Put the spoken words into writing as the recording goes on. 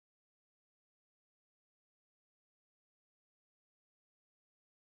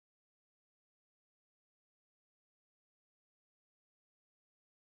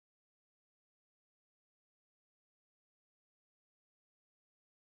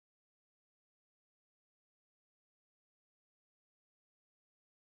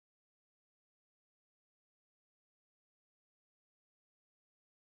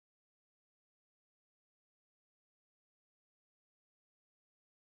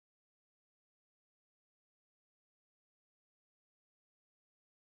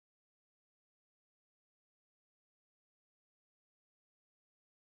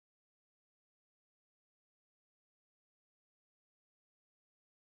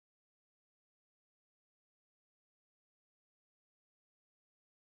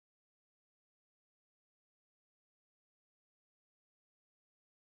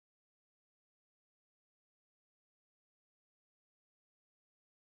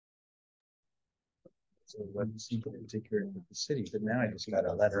So let people take care of the city, but now I just got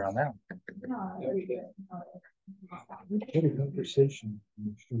a letter on that. Had a conversation.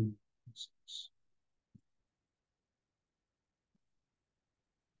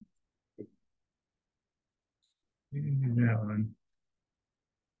 That one.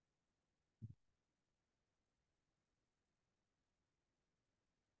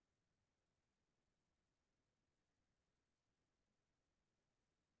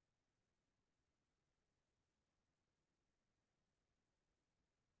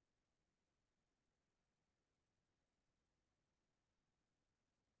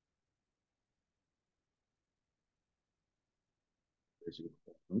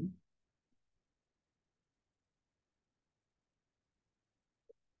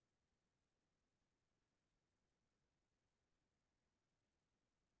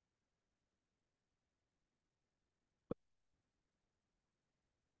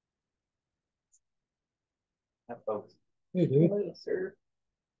 Folks. Hey, dude. Hello, sir.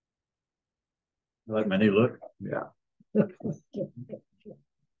 You like my new look? Yeah.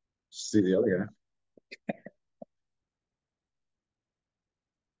 See the other guy.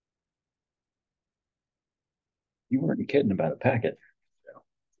 You weren't kidding about a packet.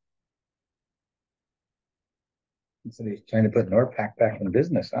 He said he's trying to put Norpac back in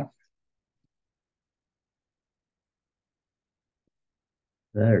business, huh?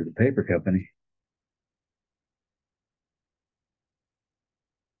 There's the paper company.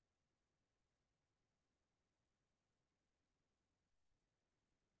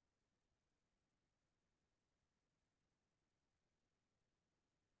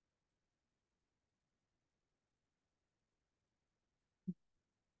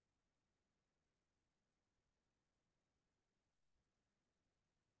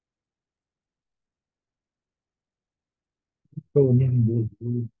 Call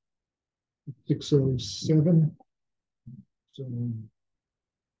meeting 6:07. So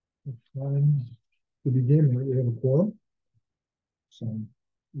time to begin. We have a quorum. So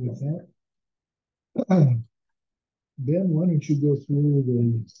with that, Ben, why don't you go through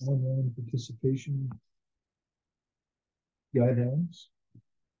the online participation guidelines?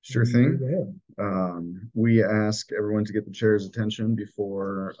 Sure thing. Go ahead. We ask everyone to get the chair's attention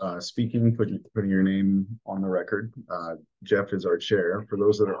before speaking, putting your name on the record. Jeff is our chair. For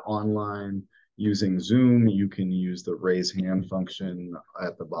those that are online using Zoom, you can use the raise hand function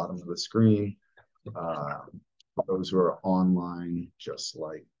at the bottom of the screen. For those who are online, just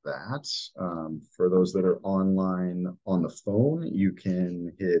like that. For those that are online on the phone, you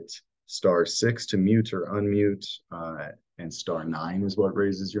can hit *6 to mute or unmute, and *9 is what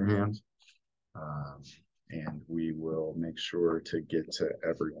raises your hand. And we will make sure to get to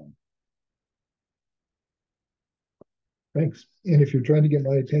everyone. Thanks. And if you're trying to get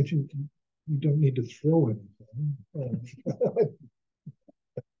my attention, you don't need to throw anything.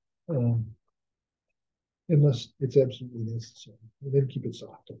 Unless it's absolutely necessary. And then keep it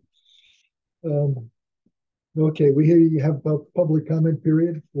soft. Okay, we have a public comment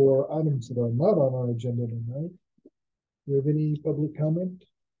period for items that are not on our agenda tonight. Do you have any public comment?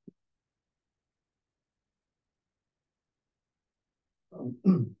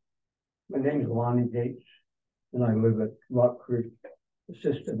 My name is Lonnie Gates, and I live at Rock Creek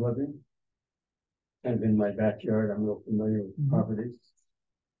Assisted Living. Kind of in my backyard. I'm real familiar with the property.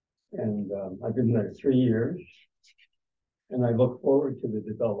 And I've been there 3 years. And I look forward to the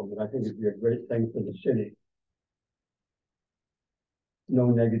development. I think it'd be a great thing for the city.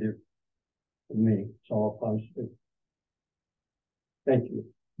 No negative for me. It's all positive. Thank you.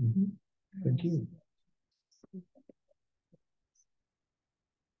 Thank you.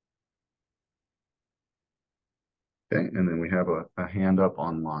 Okay, and then we have a hand up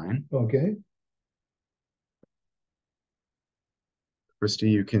online. Okay. Christy,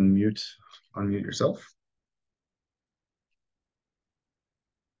 you can unmute yourself.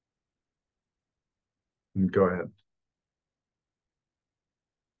 Go ahead.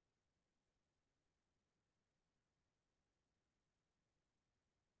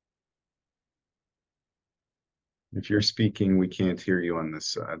 If you're speaking, we can't hear you on this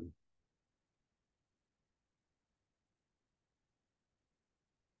side.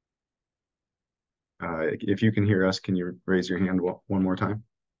 If you can hear us, can you raise your hand one more time?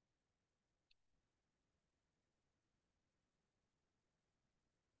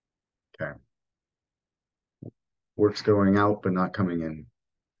 Okay. Work's going out, but not coming in.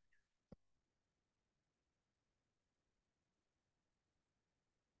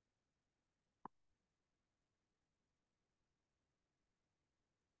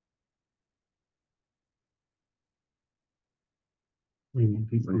 We need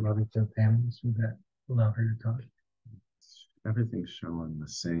people running their families with that allow her to talk. Everything's showing the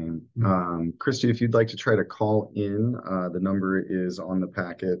same. Christy, if you'd like to try to call in, the number is on the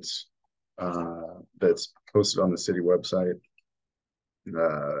packet that's posted on the city website.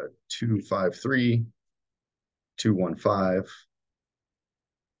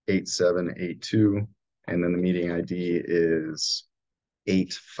 253-215-8782. And then the meeting ID is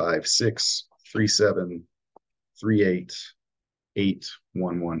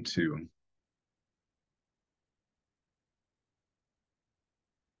 856-3738-8112.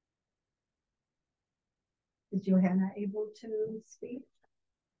 Is Johanna able to speak?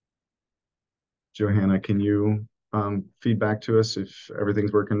 Johanna, can you feed back to us if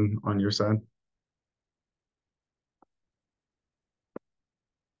everything's working on your side?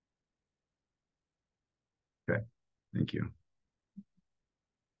 Okay, thank you.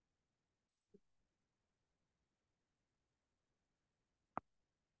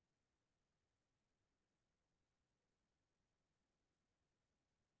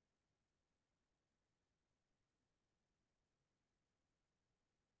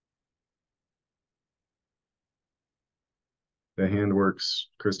 The hand works.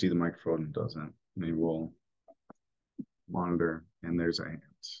 Christy, the microphone doesn't. Maybe we'll monitor, and there's a hand.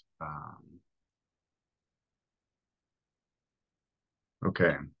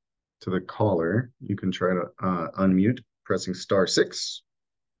 Okay, to the caller, you can try to unmute, pressing *6.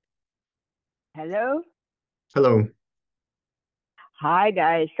 Hello? Hello. Hi,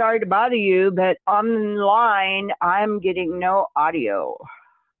 guys. Sorry to bother you, but online, I'm getting no audio.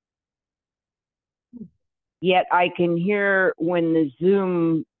 Yet I can hear when the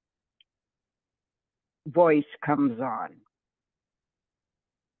Zoom voice comes on.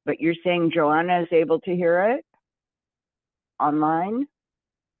 But you're saying Joanna is able to hear it online?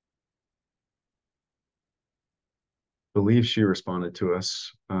 Believe she responded to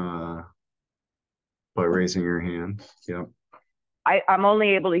us by raising her hand. Yep. I'm only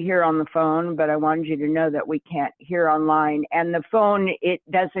able to hear on the phone, but I wanted you to know that we can't hear online. And the phone, it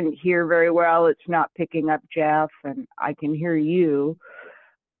doesn't hear very well. It's not picking up Jeff, and I can hear you,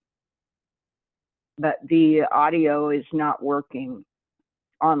 but the audio is not working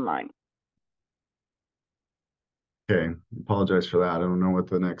online. Okay, apologize for that. I don't know what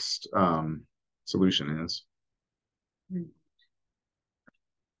the next solution is.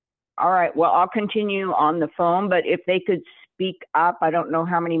 All right, well, I'll continue on the phone, but if they could speak up, I don't know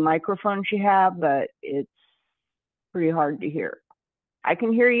how many microphones you have, but it's pretty hard to hear. I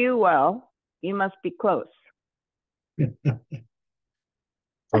can hear you well. You must be close.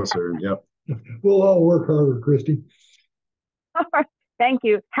 Closer, yep. We'll all work harder, Christy. All right, thank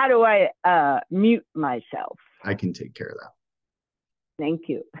you. How do I mute myself? I can take care of that. Thank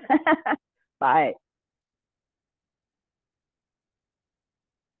you. Bye.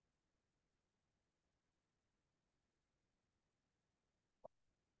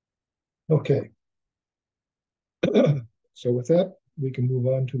 Okay. So with that, we can move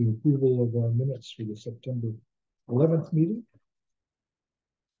on to the approval of our minutes for the September 11th meeting.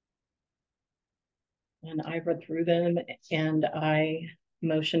 And I read through them and I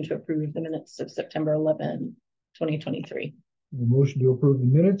motion to approve the minutes of September 11, 2023. A motion to approve the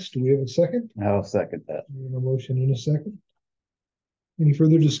minutes. Do we have a second? I'll second that. We have a motion and a second. Any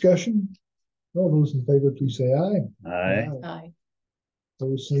further discussion? All those in favor, please say aye. Aye. Aye.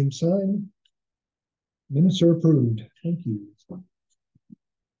 Those same sign. Minutes are approved. Thank you.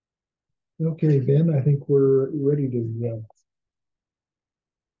 Okay, Ben, I think we're ready to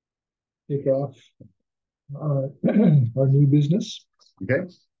kick off our new business. Okay.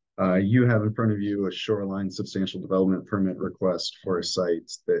 You have in front of you a shoreline substantial development permit request for a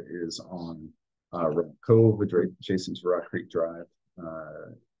site that is on Rock Cove, adjacent to Rock Creek Drive,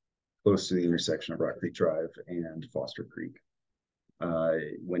 close to the intersection of Rock Creek Drive and Foster Creek.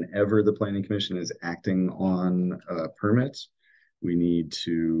 Whenever the Planning Commission is acting on permits, we need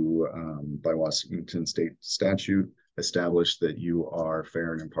to, by Washington State statute, establish that you are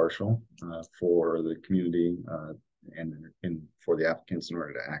fair and impartial for the community and for the applicants in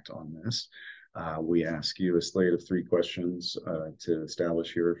order to act on this. We ask you a slate of 3 questions to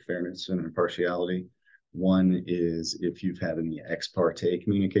establish your fairness and impartiality. One is if you've had any ex parte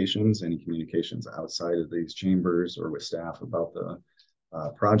communications, any communications outside of these chambers or with staff about the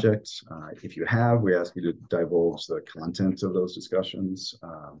project. If you have, we ask you to divulge the content of those discussions.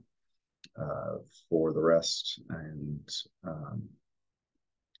 For the rest, and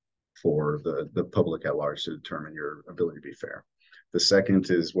for the public at large to determine your ability to be fair. The second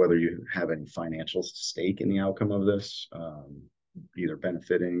is whether you have any financial stake in the outcome of this, either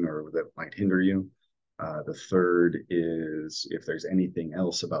benefiting or that might hinder you. The third is if there's anything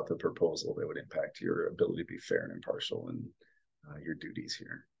else about the proposal that would impact your ability to be fair and impartial in your duties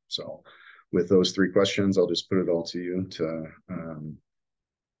here. So with those three questions, I'll just put it all to you to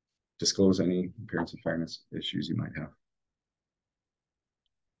disclose any appearance of fairness issues you might have.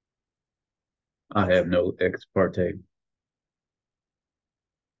 I have no ex parte.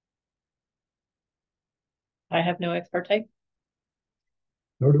 I have no ex parte.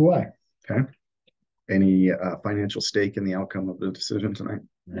 Nor do I. Okay. Any financial stake in the outcome of the decision tonight?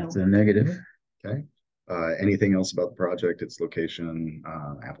 That's a negative. Okay. Anything else about the project, its location,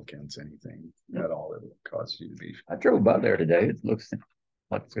 applicants, anything at all that would cause you to be? I drove by there today. It looks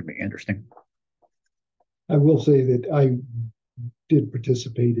like it's gonna be interesting. I will say that I did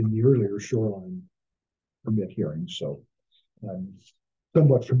participate in the earlier shoreline permit hearing, so I'm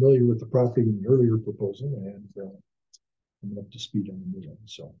somewhat familiar with the property in the earlier proposal, and I'm up to speed on the new one.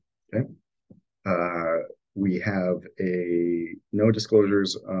 So, okay. We have no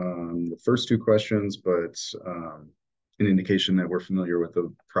disclosures on the first two questions, but an indication that we're familiar with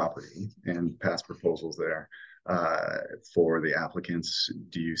the property and past proposals there. For the applicants,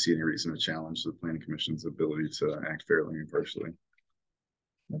 do you see any reason to challenge the Planning Commission's ability to act fairly and impartially?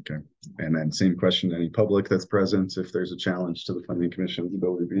 Okay. And then same question to any public that's present, if there's a challenge to the Planning Commission's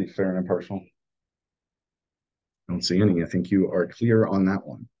ability to be fair and impartial. I don't see any. I think you are clear on that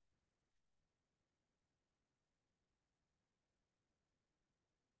one.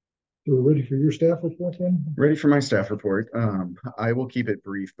 so we're ready for your staff report then? Ready for my staff report. I will keep it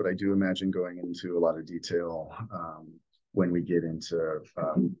brief, but I do imagine going into a lot of detail when we get into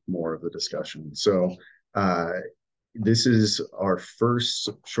more of the discussion. So this is our first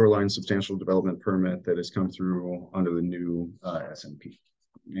shoreline substantial development permit that has come through under the new SMP.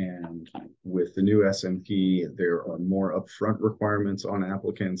 And with the new SMP, there are more upfront requirements on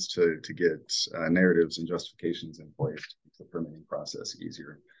applicants to get narratives and justifications in place to make the permitting process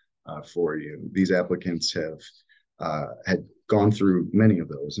easier for you. These applicants have had gone through many of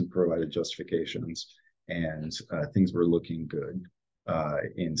those and provided justifications, and things were looking good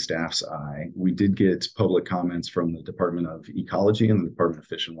in staff's eye. We did get public comments from the Department of Ecology and the Department of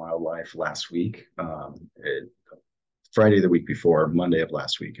Fish and Wildlife last week. Friday the week before, Monday of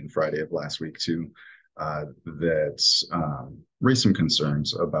last week, and Friday of last week too, that raised some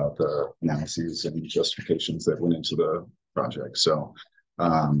concerns about the analyses and justifications that went into the project. So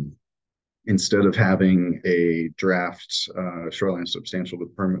instead of having a draft shoreline substantial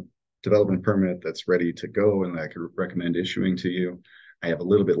development permit that's ready to go and that I could recommend issuing to you, I have a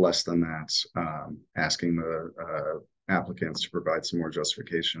little bit less than that, asking the applicants to provide some more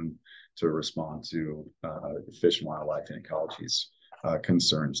justification to respond to Fish and Wildlife and Ecology's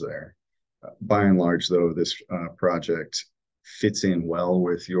concerns there. By and large, though, this project fits in well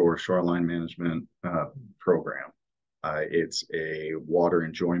with your shoreline management program. It's a water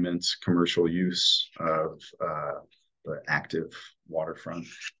enjoyment commercial use of the active waterfront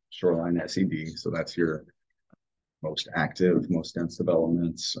shoreline SED. So that's your most active, most dense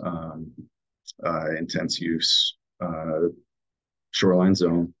developments, intense use shoreline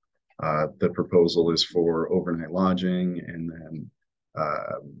zone. The proposal is for overnight lodging, and then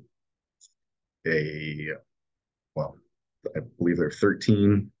I believe there are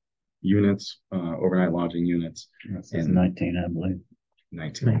 13 units, overnight lodging units. This is 19, I believe.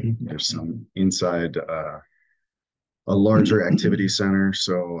 19. There's some inside a larger activity center.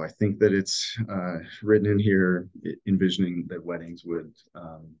 So I think that it's written in here, envisioning that weddings would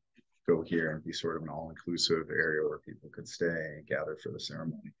go here and be sort of an all-inclusive area where people could stay, gather for the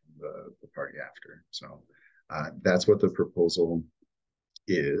ceremony, and the party after. So that's what the proposal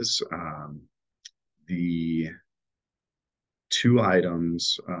is. The two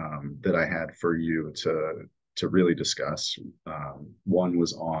items that I had for you to really discuss, one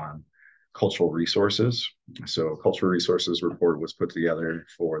was on cultural resources. So cultural resources report was put together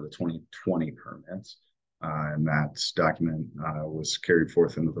for the 2020 permits. And that document was carried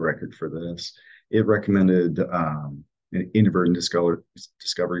forth into the record for this. It recommended an inadvertent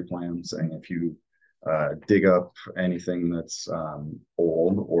discovery plan, saying if you dig up anything that's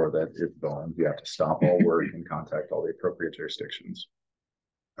old or that is gone, you have to stop all work and contact all the appropriate jurisdictions.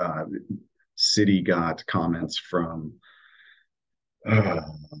 City got comments from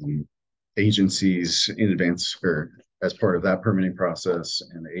agencies in advance or as part of that permitting process,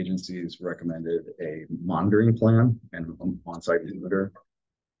 and the agencies recommended a monitoring plan and on-site limiter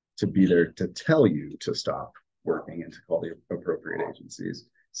to be there to tell you to stop working and to call the appropriate agencies.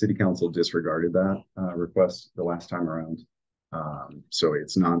 City Council disregarded that request the last time around. So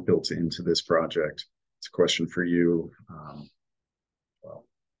it's not built into this project. It's a question for you. Well,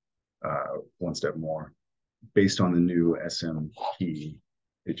 one step more. Based on the new SMP,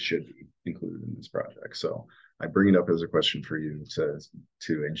 it should be included in this project. So I bring it up as a question for you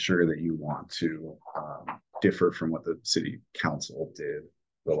to ensure that you want to differ from what the city council did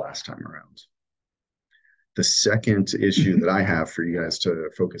the last time around. The second issue that I have for you guys to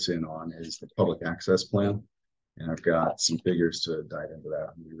focus in on is the public access plan. And I've got some figures to dive into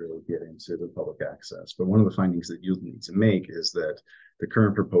that and we really get into the public access. But one of the findings that you'll need to make is that the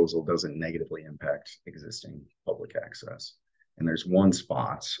current proposal doesn't negatively impact existing public access. And there's one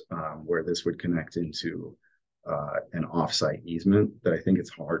spot where this would connect into an offsite easement that I think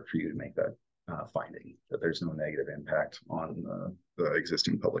it's hard for you to make that finding, that there's no negative impact on the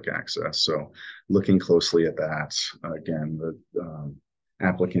existing public access. So looking closely at that, again, the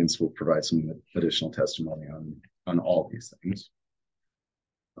applicants will provide some additional testimony on all these things.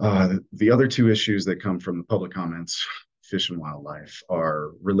 The other two issues that come from the public comments, Fish and Wildlife,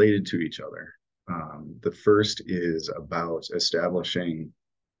 are related to each other. The first is about establishing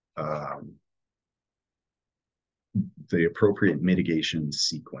the appropriate mitigation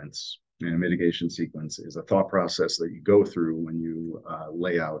sequence. And a mitigation sequence is a thought process that you go through when you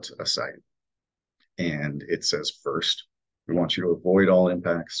lay out a site. And it says first, we want you to avoid all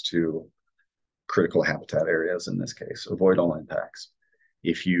impacts to critical habitat areas in this case, avoid all impacts.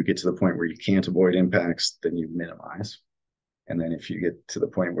 If you get to the point where you can't avoid impacts, then you minimize. And then if you get to the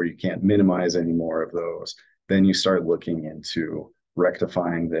point where you can't minimize any more of those, then you start looking into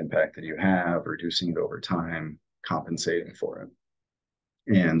rectifying the impact that you have, reducing it over time, compensating for it.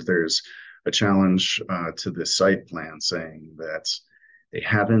 And there's a challenge to this site plan saying that they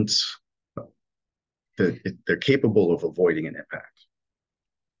haven't, they're capable of avoiding an impact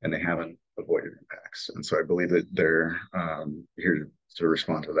and they haven't avoided impacts. And so I believe that they're here to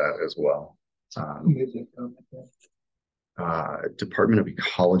respond to that as well. Department of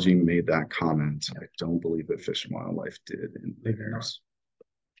Ecology made that comment. I don't believe that Fish and Wildlife did in theirs.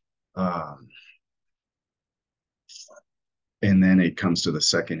 And then it comes to the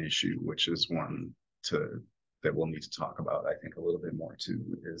second issue, which is one that we'll need to talk about, I think, a little bit more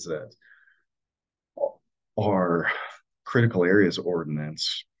too, is that our critical areas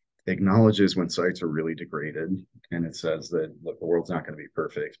ordinance acknowledges when sites are really degraded, and it says that, look, the world's not going to be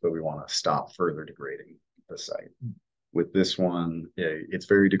perfect, but we want to stop further degrading the site. With this one, it's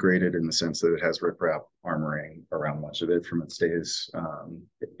very degraded in the sense that it has riprap armoring around much of it from it stays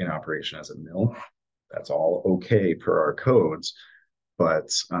in operation as a mill. That's all okay per our codes, but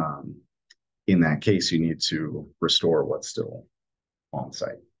in that case, you need to restore what's still on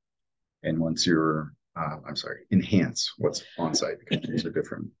site. And once you're, enhance what's on site, because these are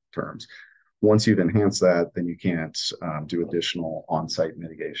different terms. Once you've enhanced that, then you can't do additional on-site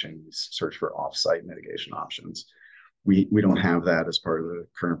mitigation. You search for off-site mitigation options. We don't have that as part of the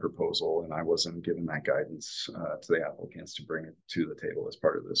current proposal, and I wasn't given that guidance to the applicants to bring it to the table as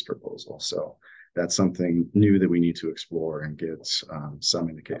part of this proposal. So that's something new that we need to explore and get some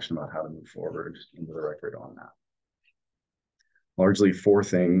indication about how to move forward into the record on that. Largely 4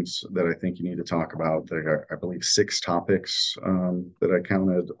 things that I think you need to talk about. There are, I believe, 6 topics that I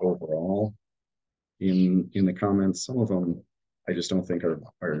counted overall in the comments. Some of them I just don't think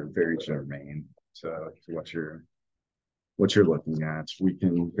are very germane to what you're looking at. We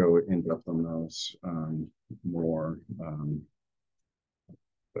can go in depth on those more,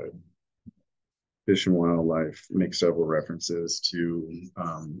 but Fish and Wildlife make several references to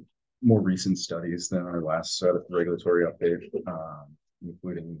more recent studies than our last set of regulatory update,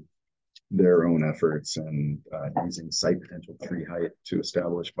 including their own efforts and using site potential tree height to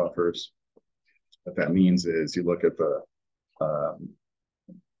establish buffers. What that means is you look at the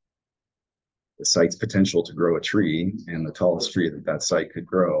site's potential to grow a tree, and the tallest tree that site could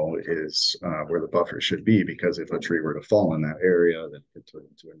grow is where the buffer should be, because if a tree were to fall in that area, then it could turn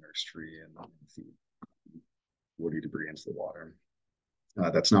into a nurse tree and feed woody debris into the water.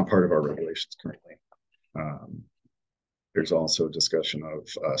 That's not part of our regulations currently. There's also discussion of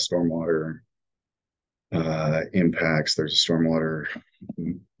stormwater impacts. There's a stormwater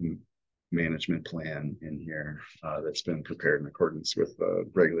management plan in here that's been prepared in accordance with the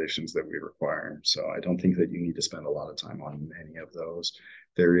regulations that we require. So I don't think that you need to spend a lot of time on any of those.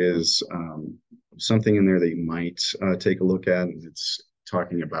 There is something in there that you might take a look at, and it's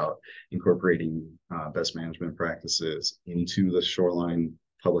talking about incorporating best management practices into the shoreline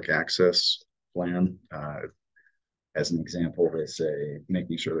public access plan. As an example, they say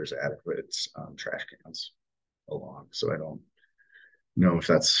making sure there's adequate trash cans along. So I don't know if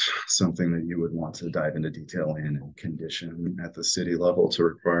that's something that you would want to dive into detail in and condition at the city level to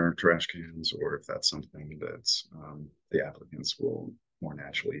require trash cans, or if that's something that the applicants will more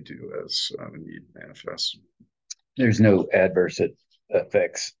naturally do as the need manifests. There's no adverse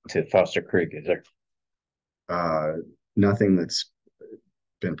effects to Foster Creek, is there? Nothing that's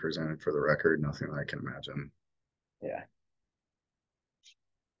been presented for the record, nothing I can imagine. Yeah.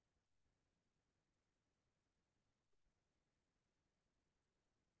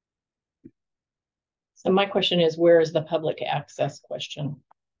 So my question is, where is the public access question?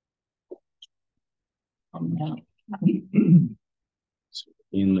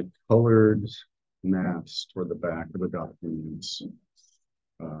 In the colored maps toward the back of the documents,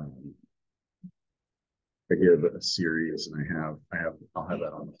 I give a series, and I'll have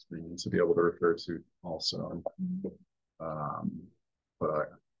that on the screen to be able to refer to also. But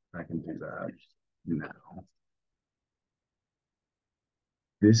I can do that now.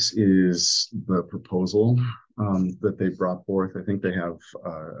 This is the proposal that they brought forth. I think they have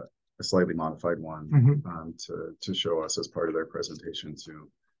a slightly modified one to show us as part of their presentation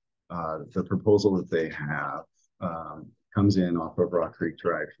too. The proposal that they have comes in off of Rock Creek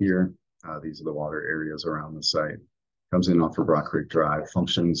Drive here. These are the water areas around the site. Comes in off of Rock Creek Drive,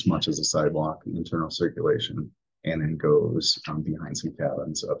 functions much as a sidewalk, internal circulation, and then goes behind some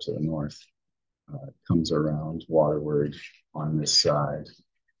cabins up to the north. Comes around waterward on this side.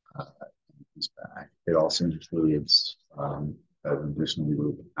 Back. It also includes an additional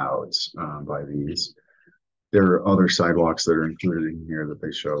loop out by these. There are other sidewalks that are included in here that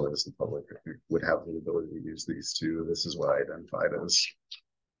they show as the public would have the ability to use these too. This is what I identified as.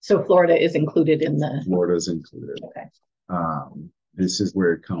 So Florida is included in the. Florida is included. Okay. This is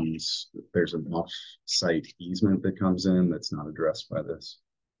where it comes. There's an off-site easement that comes in that's not addressed by this.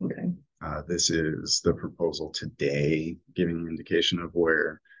 Okay. This is the proposal today, giving an indication of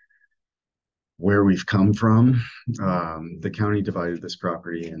where we've come from. The county divided this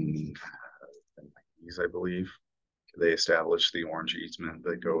property in the 90s, I believe. They established the orange easement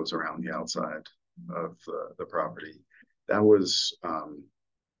that goes around the outside of the property. That was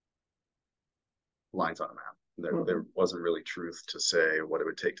lines on a map. There wasn't really truth to say what it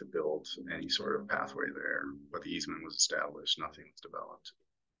would take to build any sort of pathway there, but the easement was established, nothing was developed.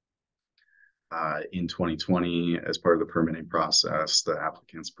 In 2020, as part of the permitting process, the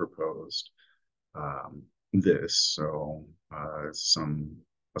applicants proposed this. So a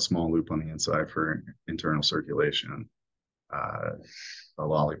small loop on the inside for internal circulation, a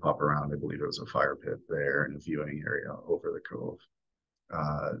lollipop around, I believe it was a fire pit there, and a viewing area over the cove.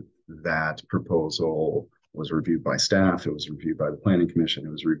 That proposal was reviewed by staff, it was reviewed by the planning commission, it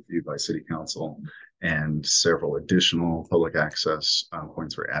was reviewed by city council, and several additional public access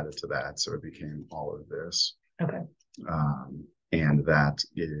points were added to that. So it became all of this. Okay. And that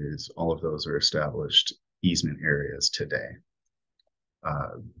is, all of those are established easement areas today.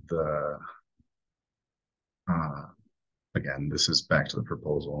 Again, this is back to the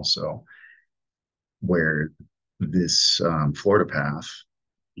proposal. So where this Florida path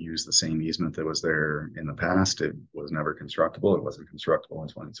used the same easement that was there in the past, it was never constructible. It wasn't constructible in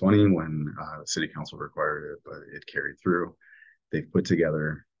 2020 when the city council required it, but it carried through. They've put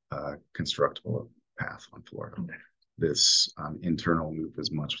together a constructible path on Florida. This internal loop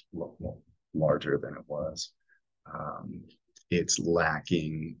is much larger than it was. It's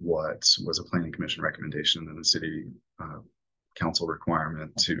lacking what was a planning commission recommendation and the city council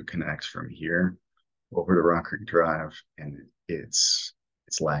requirement to connect from here over to Rock Creek Drive, and it's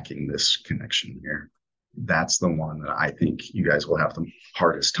lacking this connection here. That's the one that I think you guys will have the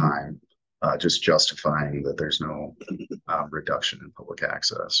hardest time just justifying that there's no reduction in public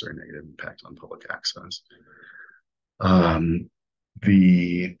access or negative impact on public access.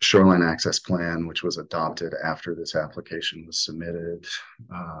 The shoreline access plan, which was adopted after this application was submitted,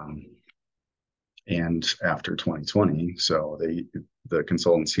 and after 2020, so the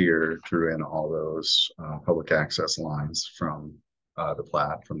consultants here drew in all those public access lines from the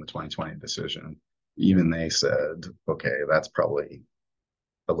plat from the 2020 decision. Even they said, okay, that's probably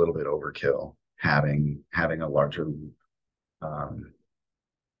a little bit overkill, having a larger loop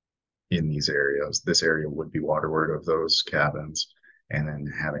in these areas. This area would be waterward of those cabins, and then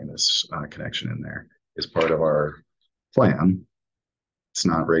having this connection in there is part of our plan. It's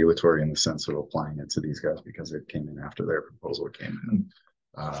not regulatory in the sense of applying it to these guys because it came in after their proposal came in.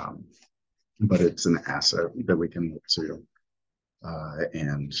 But it's an asset that we can look to.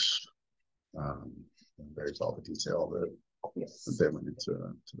 And there's all the detail that they went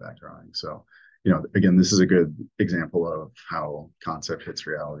into that drawing. So, you know, again, this is a good example of how concept hits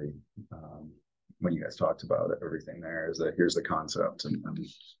reality. When you guys talked about it, everything there is that here's the concept and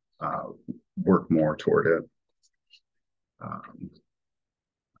work more toward it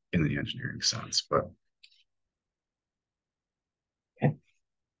in the engineering sense. But okay.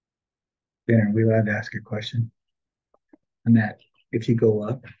 Ben, are we allowed to ask a question? On that, if you go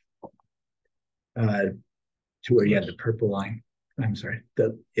up, to where you have the purple line, I'm sorry,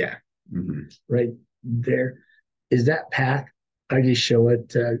 Mhm. right there, is that path, I just show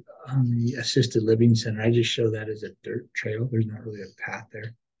it, on the assisted living center, I just show that as a dirt trail, there's not really a path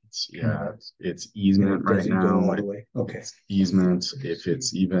there. It's easement right Doesn't go now. all the way. Okay, It's easement. If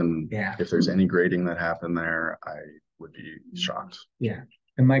it's even, yeah, if there's any grading that happened there, I would be shocked. yeah.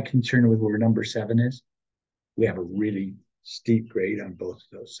 And my concern with where number 7 is, we have a really steep grade on both of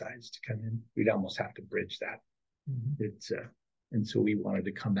those sides to come in. We'd almost have to bridge that. It's and so we wanted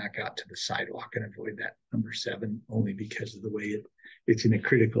to come back out to the sidewalk and avoid that number 7 only because of the way it's in a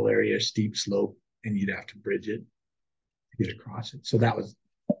critical area, steep slope, and you'd have to bridge it to get across it. So that was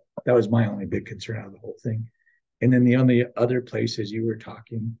my only big concern out of the whole thing. And then the only other place, as you were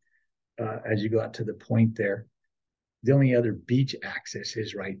talking, as you go out to the point there, the only other beach access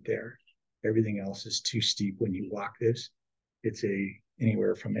is right there. Everything else is too steep when you walk this. It's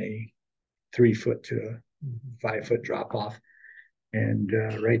anywhere from a 3 foot to a 5 foot drop off. And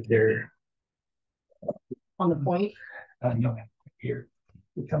right there, On the point, no, here,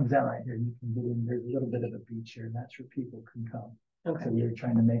 it comes down right here. You can get in. There's a little bit of a beach here, and that's where people can come. okay, So we were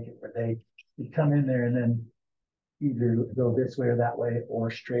trying to make it where you come in there and then either go this way or that way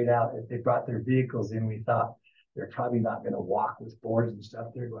or straight out. If they brought their vehicles in, we thought they're probably not going to walk with boards and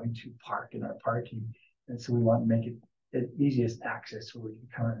stuff. They're going to park in our parking. And so we want to make it the easiest access where we can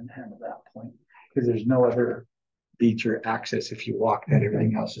come in and handle that point. Because there's no other beach or access if you walk that.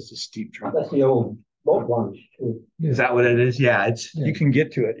 Everything else is a steep drop. That's the old boat launch too. Is that what it is? Yeah, it's Yeah. you can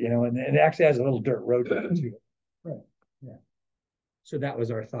get to it, and it actually has a little dirt road to it too. Right. Yeah. So that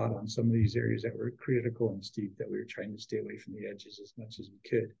was our thought on some of these areas that were critical and steep that we were trying to stay away from the edges as much as we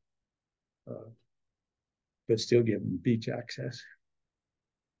could. But still give them beach access.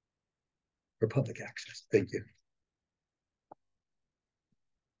 Or public access. Thank you.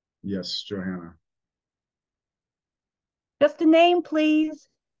 Yes, Johanna. Just a name, please.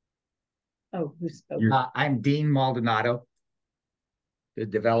 oh, who spoke? I'm Dean Maldonado, the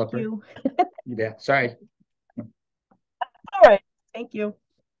developer. You. Yeah, sorry. All right, thank you.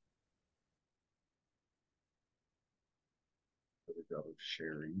 Good job of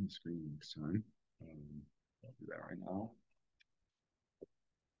sharing the screen this time. I'll do that right now.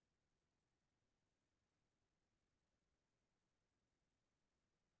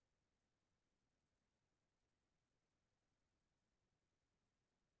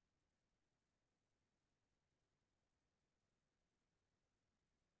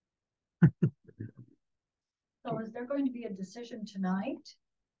 So is there going to be a decision tonight?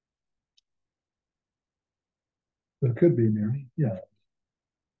 It could be, Mary, yeah.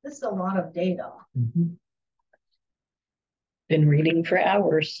 This is a lot of data. Mhm. Been reading for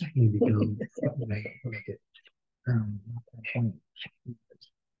hours. Maybe go look at point.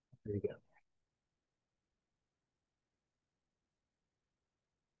 There you go.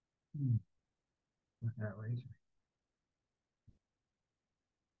 Look at that laser.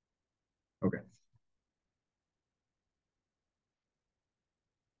 Okay.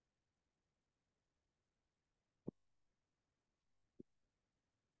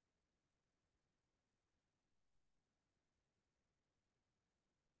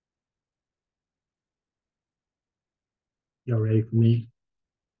 Y'all ready for me?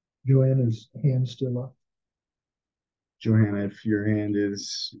 Joanna's hand still up. Johanna, if your hand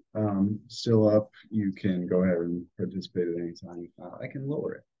is still up, you can go ahead and participate at any time. I can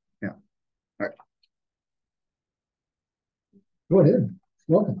lower it. Yeah. All right. Go ahead.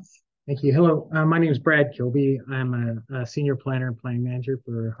 Welcome. Thank you. Hello, my name is Brad Kilby. I'm a senior planner and planning manager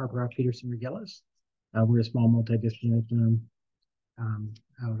for Harper Rock Peterson Regillis. We're a small multidisciplinary firm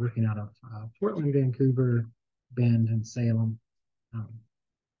working out of Portland, Vancouver, Bend, and Salem.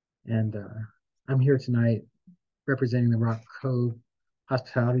 I'm here tonight representing the Rock Cove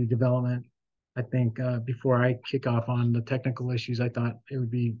Hospitality Development. I think before I kick off on the technical issues, I thought it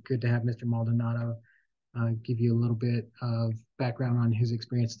would be good to have Mr. Maldonado give you a little bit of background on his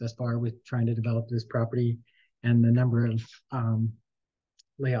experience thus far with trying to develop this property and the number of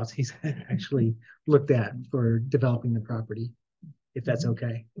layouts he's actually looked at for developing the property, if that's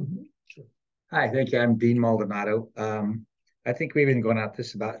okay. Hi, thank you. I'm Dean Maldonado. I think we've been going at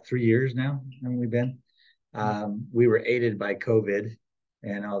this about 3 years now, haven't we been? We were aided by COVID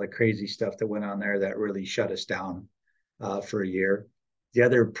and all the crazy stuff that went on there that really shut us down for a year. The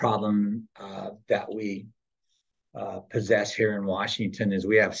other problem that we possess here in Washington is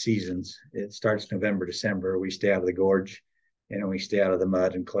we have seasons. It starts November, December. We stay out of the gorge and we stay out of the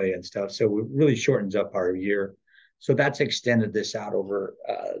mud and clay and stuff. So it really shortens up our year. So that's extended this out over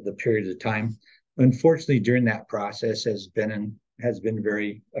the period of time. Unfortunately, during that process has been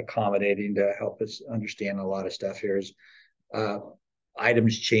very accommodating to help us understand a lot of stuff here. Is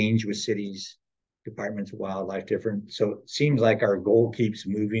items change with cities, departments of wildlife different. So it seems like our goal keeps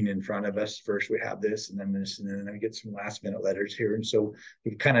moving in front of us. First we have this and then this, and then we get some last minute letters here. And so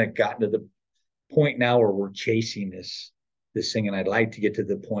we've kind of gotten to the point now where we're chasing this thing. And I'd like to get to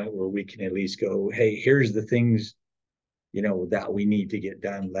the point where we can at least go, hey, here's the things, that we need to get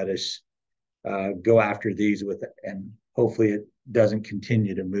done. Let us go after these with it. And hopefully it doesn't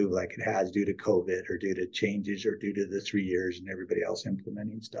continue to move like it has due to COVID or due to changes or due to the 3 years and everybody else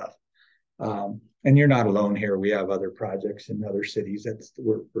implementing stuff. And you're not alone here. We have other projects in other cities that's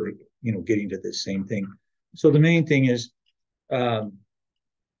we're getting to this same thing. So the main thing is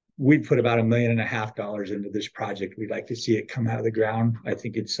we put about $1.5 million into this project. We'd like to see it come out of the ground. I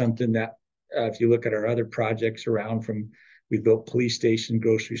think it's something that if you look at our other projects around, we built police station,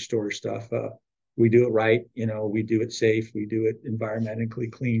 grocery store stuff. We do it right, we do it safe, we do it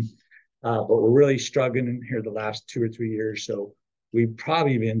environmentally clean. But we're really struggling here the last 2 or 3 years. So we've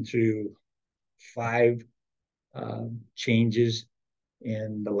probably been through 5 changes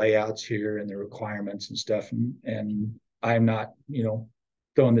in the layouts here and the requirements and stuff. And I'm not,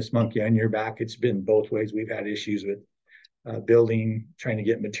 throwing this monkey on your back. It's been both ways. We've had issues with building, trying to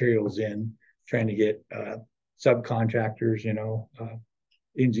get materials in, trying to get subcontractors,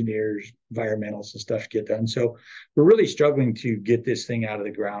 engineers, environmentalists and stuff to get done. So we're really struggling to get this thing out of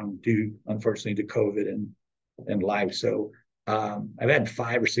the ground due, unfortunately, to COVID and life. So I've had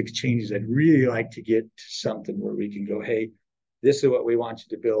 5 or 6 changes. I'd really like to get to something where we can go, hey, this is what we want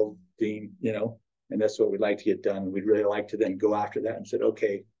you to build, Dean, and that's what we'd like to get done. We'd really like to then go after that and said,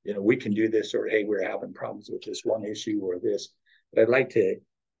 okay, we can do this, or hey, we're having problems with this one issue or this. But I'd like to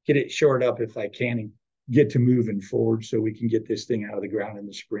get it shored up if I can and get to moving forward so we can get this thing out of the ground in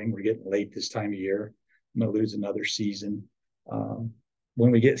the spring. We're getting late this time of year. I'm going to lose another season.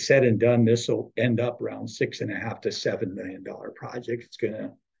 When we get said and done, this will end up around $6.5 to $7 million project. It's going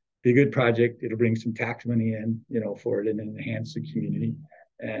to be a good project. It'll bring some tax money in, for it and enhance the community.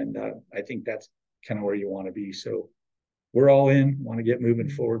 And I think that's kind of where you want to be. So we're all in, want to get moving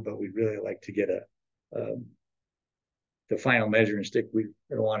forward, but we'd really like to get the final measuring stick. We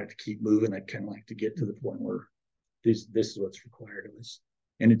don't want it to keep moving. I'd kind of like to get to the point where this is what's required of us.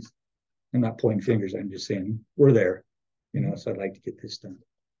 And I'm not pointing fingers. I'm just saying we're there, so I'd like to get this done.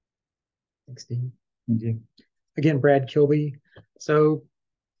 Thanks, Dean. Thank you. Again, Brad Kilby. So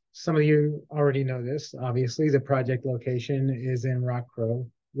some of you already know this. Obviously, the project location is in Rock Cove,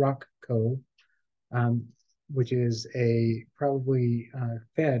 which is probably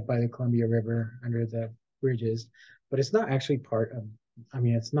fed by the Columbia River under the bridges, but it's not actually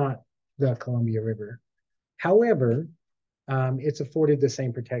it's not the Columbia River. However, it's afforded the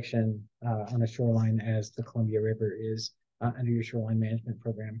same protection on a shoreline as the Columbia River is under your shoreline management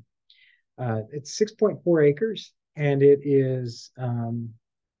program. It's 6.4 acres, and it is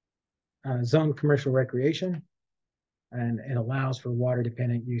zoned commercial recreation, and it allows for water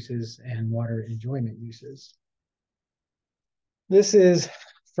dependent uses and water enjoyment uses. This is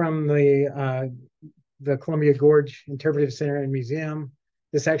from the Columbia Gorge Interpretive Center and Museum.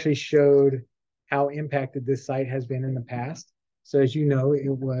 This actually showed how impacted this site has been in the past. So as you know, it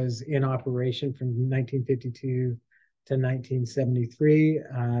was in operation from 1952 to 1973,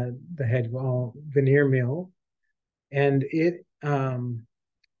 the Headwall Veneer Mill. And it,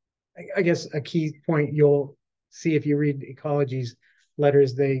 I guess a key point you'll see if you read Ecology's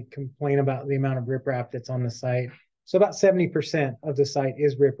letters, they complain about the amount of riprap that's on the site. So about 70% of the site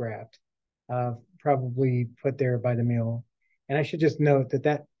is riprapped, probably put there by the mill. And I should just note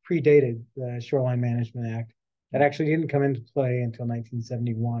that predated the Shoreline Management Act. That actually didn't come into play until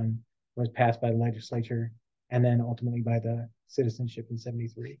 1971, was passed by the legislature, and then ultimately by the citizenship in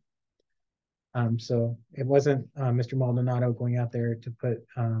 73. So it wasn't Mr. Maldonado going out there to put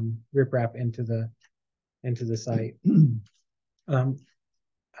riprap into the site.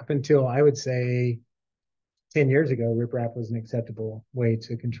 Up until, I would say, 10 years ago, riprap was an acceptable way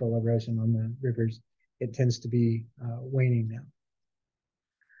to control erosion on the rivers. It tends to be waning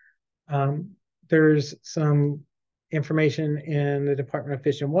now. There's some information in the Department of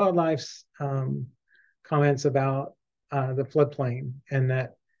Fish and Wildlife's comments about the floodplain, and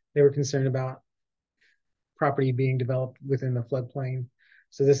that they were concerned about property being developed within the floodplain.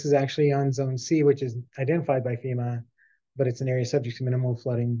 So this is actually on Zone C, which is identified by FEMA, but it's an area subject to minimal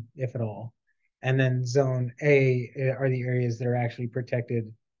flooding, if at all. And then Zone A are the areas that are actually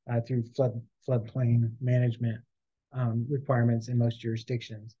protected through floodplain management requirements in most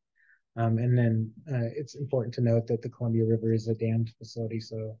jurisdictions. And then it's important to note that the Columbia River is a dammed facility,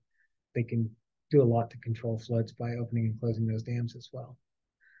 so they can do a lot to control floods by opening and closing those dams as well.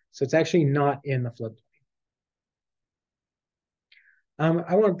 So it's actually not in the floodplain.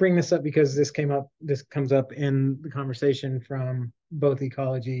 I want to bring this up because this comes up in the conversation from both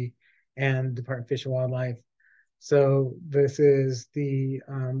ecology and Department of Fish and Wildlife. So this is the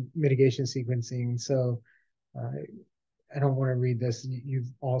mitigation sequencing. So I don't want to read this.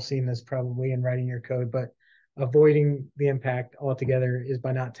 You've all seen this probably in writing your code, but avoiding the impact altogether is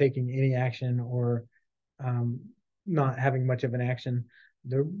by not taking any action or not having much of an action.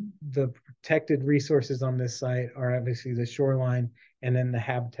 The protected resources on this site are obviously the shoreline and then the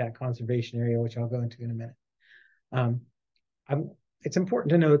habitat conservation area, which I'll go into in a minute. It's important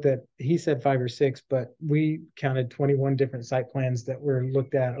to note that he said 5 or 6, but we counted 21 different site plans that were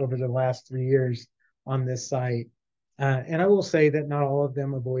looked at over the last 3 years on this site. And I will say that not all of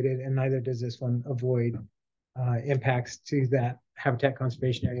them avoided, and neither does this one avoid impacts to that habitat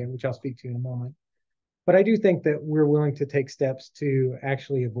conservation area, which I'll speak to in a moment. But I do think that we're willing to take steps to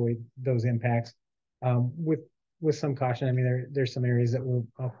actually avoid those impacts with some caution. I mean, there's some areas that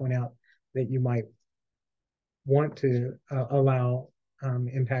I'll point out that you might want to allow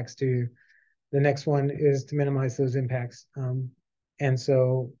impacts to. The next one is to minimize those impacts. And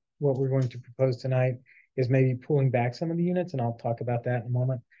so what we're going to propose tonight is maybe pulling back some of the units, and I'll talk about that in a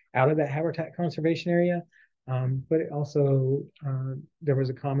moment, out of that habitat conservation area. But it also, there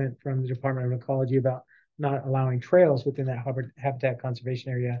was a comment from the Department of Ecology about not allowing trails within that habitat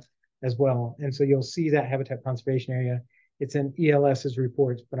conservation area as well. And so you'll see that habitat conservation area. It's in ELS's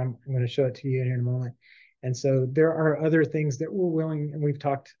reports, but I'm going to show it to you here in a moment. And so there are other things that we're willing, and we've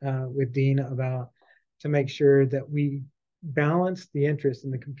talked with Dean about, to make sure that we balance the interest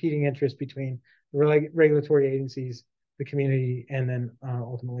and the competing interest between the regulatory agencies, the community, and then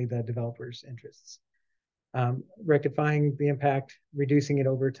ultimately the developers' interests. Rectifying the impact, reducing it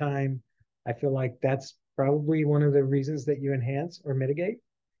over time. I feel like that's probably one of the reasons that you enhance or mitigate,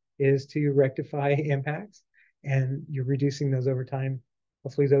 is to rectify impacts, and you're reducing those over time.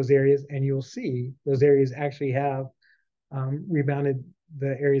 Hopefully those areas, and you'll see those areas actually have rebounded.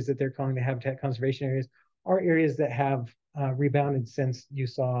 The areas that they're calling the habitat conservation areas are areas that have rebounded since you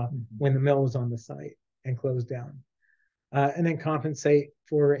saw when the mill was on the site and closed down. And then compensate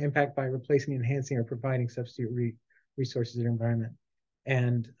for impact by replacing, enhancing, or providing substitute resources in your environment.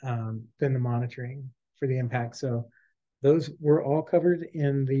 And then the monitoring for the impact. So those were all covered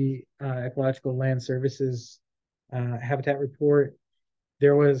in the Ecological Land Services habitat report.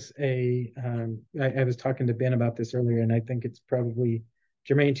 There was I was talking to Ben about this earlier, and I think it's probably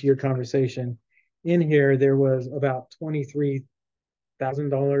germane to your conversation. In here, there was about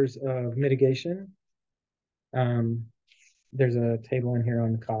 $23,000 of mitigation. There's a table in here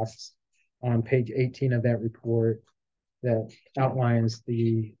on costs on page 18 of that report that outlines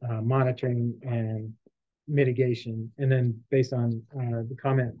the monitoring and mitigation. And then based on the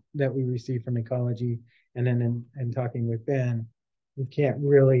comment that we received from ecology, and then in talking with Ben, we can't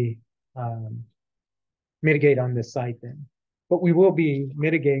really mitigate on this site then. But we will be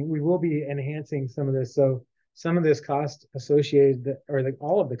mitigating, we will be enhancing some of this. So some of this cost associated, or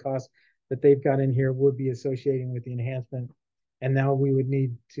all of the costs that they've got in here would be associating with the enhancement. And now we would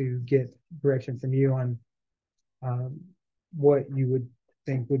need to get direction from you on what you would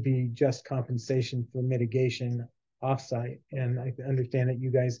think would be just compensation for mitigation offsite. And I understand that you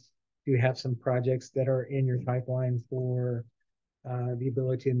guys do have some projects that are in your pipeline for the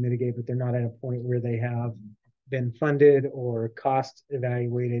ability to mitigate, but they're not at a point where they have been funded or cost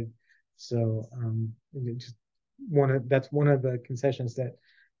evaluated. So that's one of the concessions that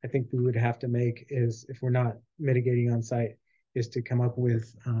I think we would have to make, is if we're not mitigating on site, is to come up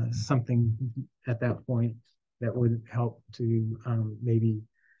with something at that point that would help to maybe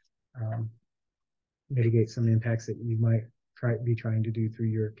mitigate some impacts that you might be trying to do through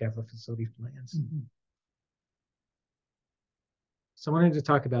your capital facilities plans. So I wanted to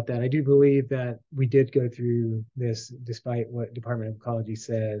talk about that. I do believe that we did go through this, despite what Department of Ecology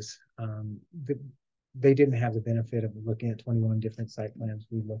says. They didn't have the benefit of looking at 21 different site plans.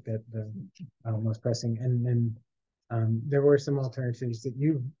 We looked at the most pressing, and then there were some alternatives that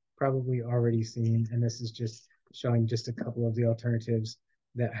you've probably already seen, and this is just showing just a couple of the alternatives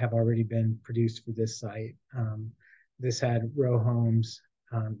that have already been produced for this site. This had row homes.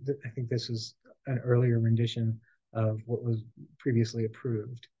 I think this was an earlier rendition of what was previously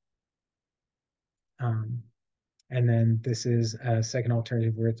approved. And then this is a second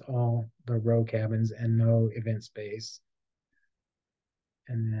alternative where it's all the row cabins and no event space.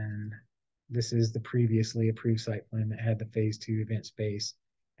 And then this is the previously approved site plan that had the phase 2 event space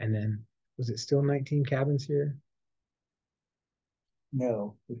And then, was it still 19 cabins here?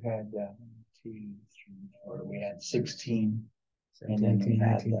 No, we had, 2, 3, 4, we had 16. 17, And then we 18,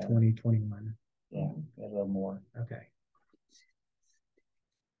 had, 19, 20, 21. Yeah, a little more. Okay.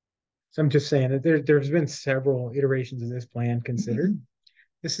 So I'm just saying that there's been several iterations of this plan considered.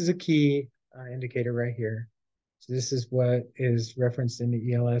 This is a key indicator right here. So this is what is referenced in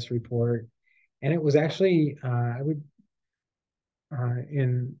the ELS report. And it was actually,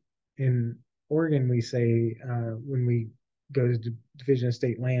 in Oregon, we say when we go to Division of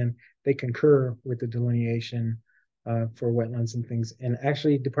State Land, they concur with the delineation for wetlands and things. And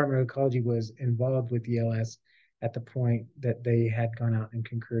actually, Department of Ecology was involved with ELS at the point that they had gone out and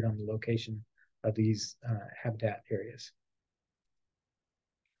concurred on the location of these habitat areas.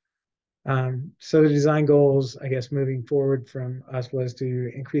 So the design goals, I guess, moving forward from us was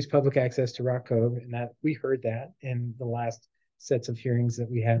to increase public access to Rock Cove, and that we heard that in the last sets of hearings that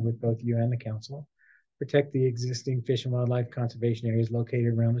we had with both you and the council. Protect the existing fish and wildlife conservation areas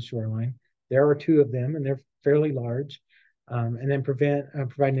located around the shoreline. There are 2 of them, and they're fairly large. And then provide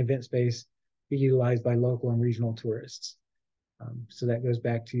an event space be utilized by local and regional tourists. So that goes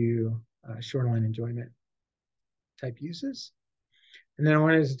back to shoreline enjoyment type uses. And then I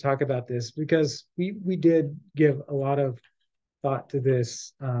wanted to talk about this because we did give a lot of thought to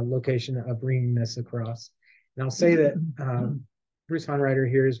this location of bringing this across. And I'll say that Bruce Honreiter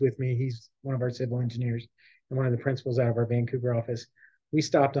here is with me. He's one of our civil engineers and one of the principals out of our Vancouver office. We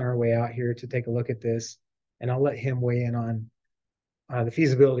stopped on our way out here to take a look at this, and I'll let him weigh in on the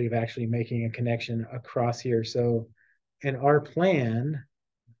feasibility of actually making a connection across here. So in our plan,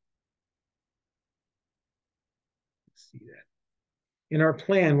 let's see that. In our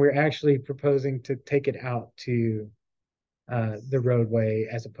plan, we're actually proposing to take it out to the roadway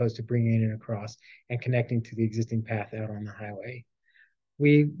as opposed to bringing it across and connecting to the existing path out on the highway.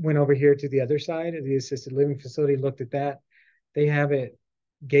 We went over here to the other side of the assisted living facility, looked at that. They have it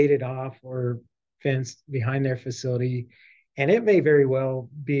gated off or fenced behind their facility. And it may very well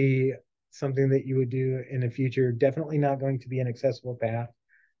be something that you would do in the future. Definitely not going to be an accessible path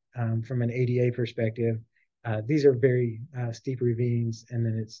from an ADA perspective. These are very steep ravines, and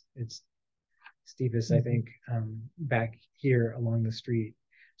then it's steepest, I think, back here along the street.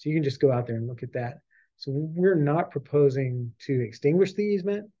 So you can just go out there and look at that. So we're not proposing to extinguish the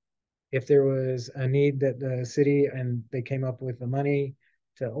easement. If there was a need that the city and they came up with the money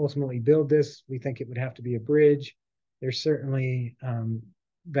to ultimately build this, we think it would have to be a bridge. There's certainly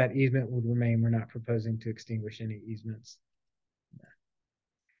that easement would remain. We're not proposing to extinguish any easements.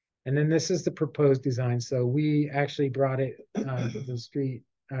 And then this is the proposed design. So we actually brought it the street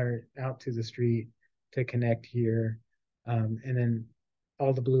or out to the street to connect here. And then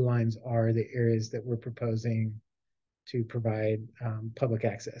all the blue lines are the areas that we're proposing to provide public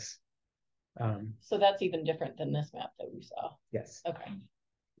access. So that's even different than this map that we saw. Yes. Okay.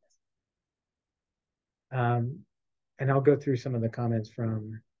 And I'll go through some of the comments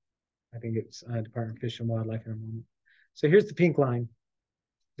from, I think it's Department of Fish and Wildlife in a moment. So here's the pink line.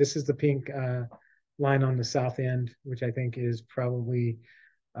 This is the pink line on the south end, which I think is probably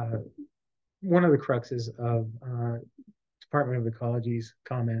one of the cruxes of Department of Ecology's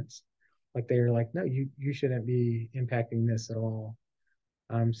comments. Like they were like, no, you shouldn't be impacting this at all.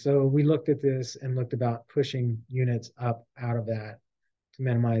 So we looked at this and looked about pushing units up out of that to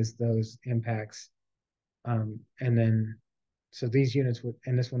minimize those impacts. And then, so these units would,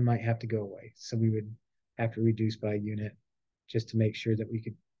 and this one might have to go away. So we would have to reduce by unit just to make sure that we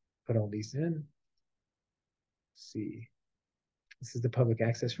could put all these in. Let's see. This is the public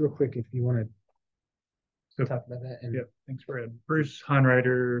access real quick. If you want to talk about that. And yeah, thanks, Brad. Bruce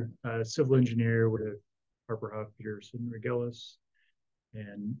Honreiter, civil engineer with Harper Huff, Peterson, Regelis.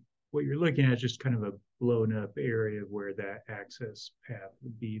 And what you're looking at is just kind of a blown up area where that access path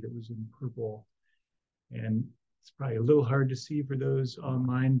would be that was in purple. And it's probably a little hard to see for those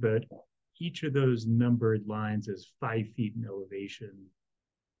online, but each of those numbered lines is 5 feet in elevation.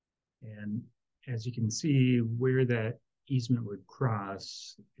 And as you can see, where that easement would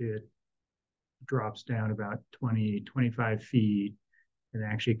cross, it drops down about 20, 25 feet and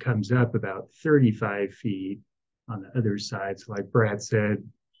actually comes up about 35 feet on the other side. So like Brad said,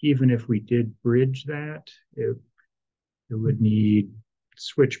 even if we did bridge that, it would need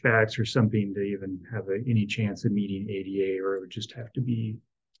switchbacks or something to even have any chance of meeting ADA, or it would just have to be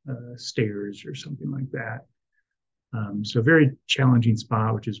stairs or something like that. So very challenging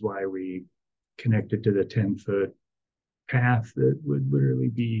spot, which is why we connected to the 10-foot path that would literally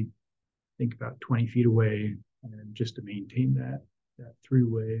be, I think, about 20 feet away, and just to maintain that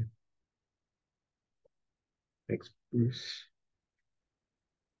throughway. Thanks, Bruce.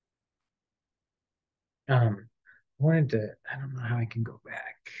 I wanted to, I don't know how I can go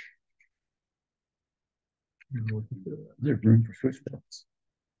back. There's room for switch beds.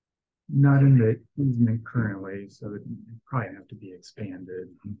 Not in the easement currently, so it probably have to be expanded.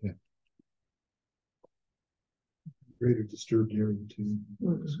 Okay. Greater disturbed area too.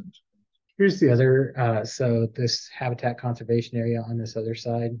 Here's the other, so this habitat conservation area on this other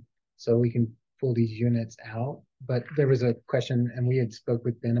side, so we can pull these units out. But there was a question, and we had spoke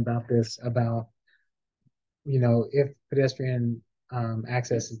with Ben about this, about, you know, if pedestrian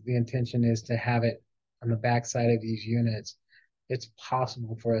access, the intention is to have it on the backside of these units, it's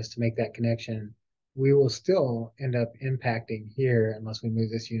possible for us to make that connection. We will still end up impacting here unless we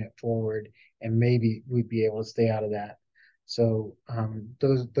move this unit forward, and maybe we'd be able to stay out of that. So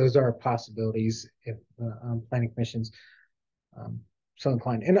those are possibilities if planning commissions so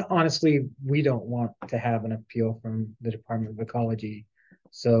inclined. And honestly, we don't want to have an appeal from the Department of Ecology.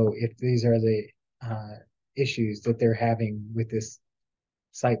 So if these are the issues that they're having with this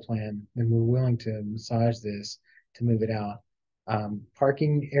site plan, then we're willing to massage this to move it out.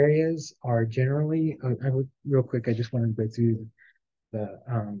 Parking areas are generally, real quick, I just wanted to go through the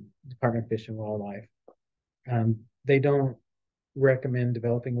Department of Fish and Wildlife. They don't recommend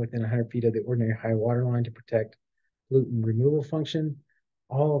developing within 100 feet of the ordinary high water line to protect pollutant removal function.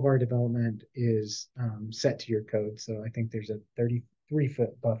 All of our development is set to your code. So I think there's a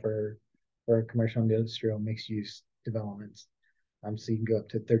 33-foot buffer for commercial and industrial mixed use developments. So you can go up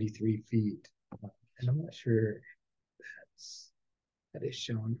to 33 feet. And I'm not sure that is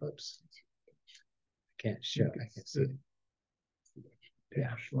shown. Oops. I can't show, I can't see it.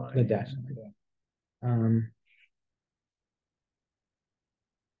 Dash line. The dash line.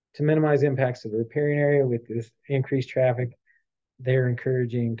 To minimize impacts to the riparian area with this increased traffic, they're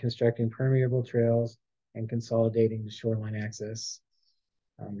encouraging constructing permeable trails and consolidating the shoreline access.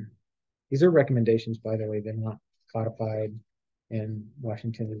 These are recommendations, by the way, they're not codified in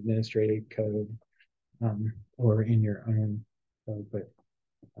Washington Administrative Code or in your own code, but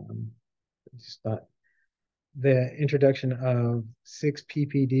I just thought the introduction of 6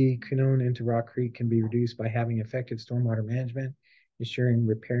 ppd quinone into Rock Creek can be reduced by having effective stormwater management, ensuring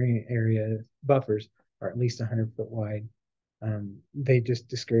riparian area buffers are at least 100 foot wide. They just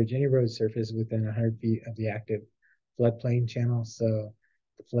discourage any road surface within 100 feet of the active floodplain channel. So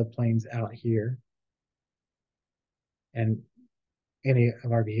the floodplain's out here, and any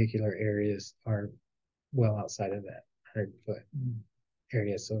of our vehicular areas are well outside of that 100-foot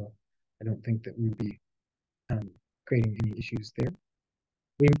area. So I don't think that we'd be creating any issues there.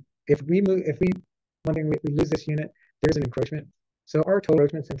 If we lose this unit, there's an encroachment. So our total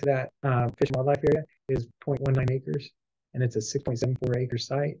encroachments into that fish and wildlife area is 0.19 acres, and it's a 6.74 acre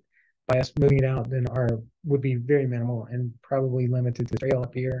site. By us moving it out, then our would be very minimal and probably limited to the trail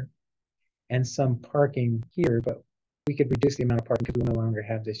up here and some parking here, but we could reduce the amount of parking because we no longer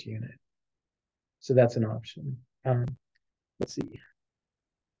have this unit. So that's an option. Let's see.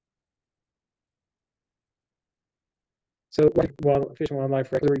 So while Fish and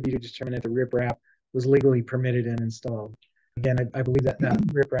Wildlife regular review determined that the riprap was legally permitted and installed. Again, I believe that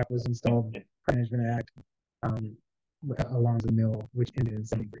riprap was installed Park Management Act along the mill, which ended in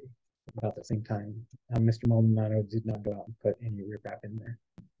 73, about the same time. Mr. Maldonado did not go out and put any riprap in there.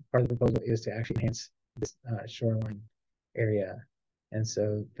 Part of the proposal is to actually enhance this shoreline area. And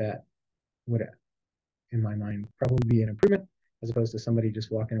so that would, in my mind, probably be an improvement as opposed to somebody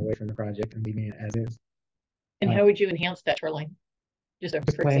just walking away from the project and leaving it as is. And how would you enhance that shoreline? Just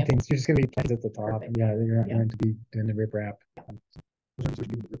Just plantings. You're just going to be plants at the top. Perfect. Yeah, you're not going to be doing the riprap.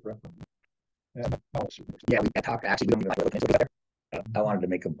 Yeah, we talked, actually, we don't even like what there. I wanted to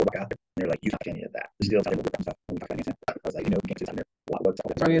make a book out there, and they're like, you can't any of that. This deal's out there, stuff. When we talked about I was like, you know, we can't do this out there. What's all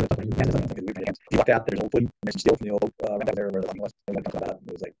that? You walked out, there's old footing, there's steel from the old, right there where the line was. Everybody talked about it.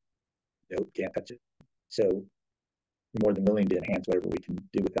 It was like, no, can't touch it. So we're more than willing to enhance whatever we can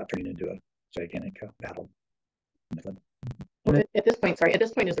do without turning into a gigantic battle. Well, at this point,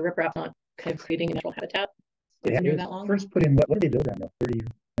 is the riprap not kind of creating a natural habitat? Yeah, Been doing that long? first put in, what did they build around now?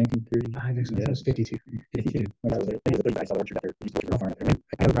 1930? I think so. It was 52. 52. When I was there, I saw the orchard out there. We used to farm out there.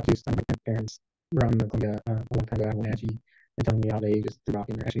 I go back to some of my parents were on the a long time ago at Wenatchee and telling me how they just threw rock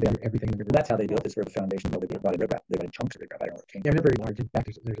in there. Actually, they everything in the river. That's how they built this for the foundation. They brought in riprap. They got chunks of riprap. I don't know what it came. Yeah, they're very large. In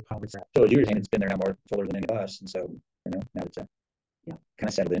fact, there's a pile of riprap. So you're saying it's been there now more fuller than any of us, and so you know now it's kind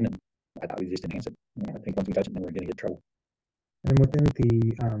of settled in, and I thought we just enhance it. I think once we touch it, then we're going to get in trouble. And within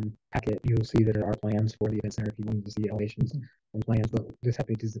the packet, you'll see that there are plans for the event center if you wanted to see elevations and plans, but this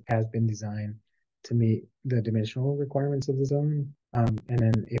has been designed to meet the dimensional requirements of the zone. And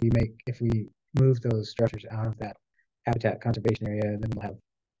then if we move those structures out of that habitat conservation area, then we'll have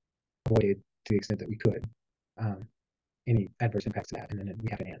avoided to the extent that we could, any adverse impacts to that, and then we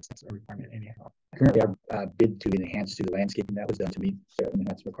have to enhance. That's a requirement anyhow. Currently, our bid to enhance to the landscaping that was done to meet the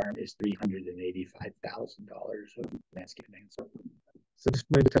enhancement requirement is $385,000 of landscaping. So just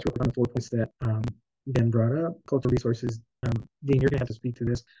wanted to touch real quick on the 4 points that Ben brought up. Cultural resources. Dean, you're gonna have to speak to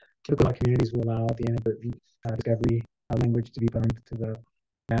this. Typically, a lot of communities will allow the inadvertent discovery language to be put onto the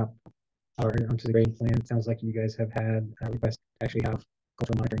map or onto the grading plan. It sounds like you guys have had a request to actually have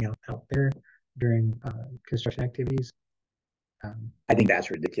cultural monitoring out there during construction activities. I think that's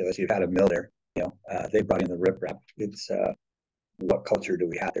ridiculous. You've had a mill there, they brought in the riprap. It's what culture do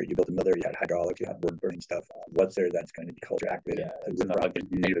we have there? You built a mill there, you had hydraulics, you had wood burning stuff. What's there that's going to be culture activated? Yeah, it's not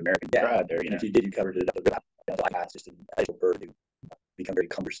Native American pride there, If you did, you covered it up. That's just an actual bird who become very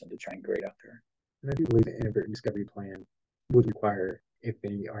cumbersome to try and grade out there. And I do believe the inadvertent discovery plan would require, if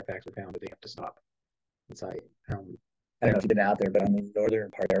any artifacts are found, that they have to stop the site. I don't know if you've been out there, but on the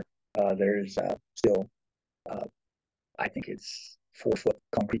northern part there, there's still, I think it's 4-foot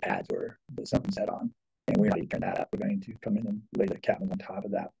concrete pads where something's set on, and we're not even turn that up. We're going to come in and lay the cabins on top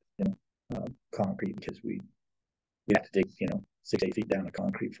of that, concrete, because we have to dig, 6-8 feet down of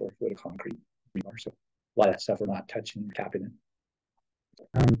concrete, 4 foot of concrete rebar. So a lot of that stuff we're not touching and capping it.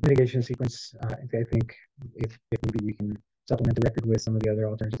 Mitigation sequence. I think if maybe we can supplement the record with some of the other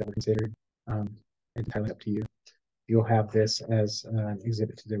alternatives that were considered. It's entirely up to you. You'll have this as an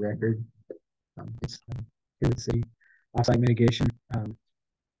exhibit to the record. It's here at the city. Offsite mitigation.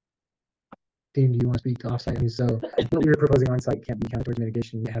 Dean, do you want to speak to offsite? I mean, so what you're proposing on site can't be counted towards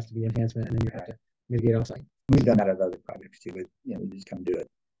mitigation. It has to be enhancement, and then you have to mitigate offsite. We've done that at other projects too, but we just come do it.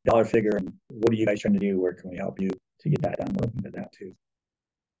 Dollar figure, and what are you guys trying to do? Where can we help you to get that done? We're open to that too,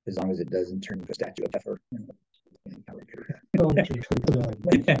 as long as it doesn't turn into a statute of effort. Oh,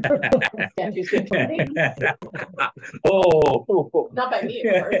 Not by me,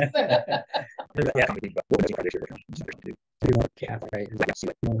 of course.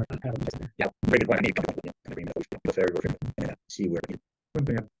 Yeah, break it when I need to see where. One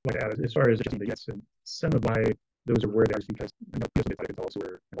thing I'd like to add is, as far as adjusting the yes, and some of my, those are where there's, because I know it's also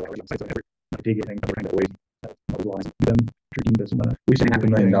where a lot of sites on every dig it and we're trying to avoid those lines. Dean doesn't want to. We spent $500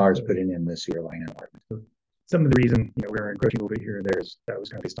 million putting in the sewer line apartment. So some of the reason, we're encroaching a little bit here and there is that was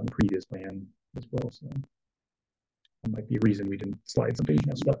kind of based on the previous plan as well. So that might be a reason we didn't slide some page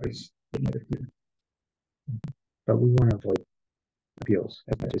stuff is here. But we want to avoid appeals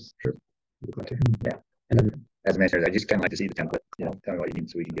as much as true. Yeah. And then, as I mentioned, I just kind of like to see the template, tell me what you need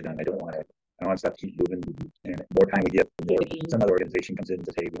so we can get done. I don't want stuff to keep moving, and the more time we get, the more some other organization comes in and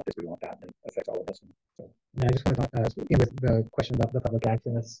says, hey, we want this, we want that, and it affects all of us. So, and I just want to begin with the question about the public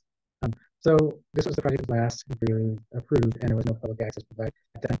access. So this was the project last year approved, and there was no public access provided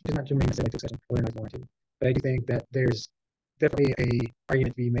at the time. It's not germane necessarily to discussion, whether or not you want to. But I do think that there's definitely a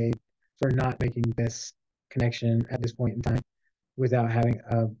argument to be made for not making this connection at this point in time without having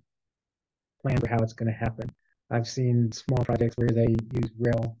a plan for how it's going to happen. I've seen small projects where they use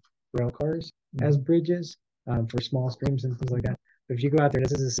rail cars as bridges for small streams and things like that. But if you go out there,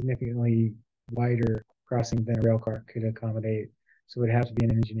 this is a significantly wider crossing than a rail car could accommodate. So it would have to be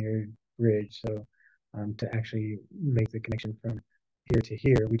an engineered bridge. So to actually make the connection from here to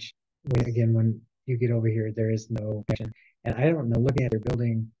here, which when you get over here, there is no connection. And I don't know, looking at their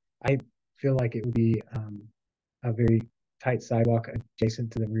building, I feel like it would be a very tight sidewalk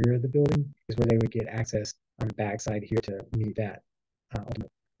adjacent to the rear of the building is where they would get access on the backside here to meet that ultimate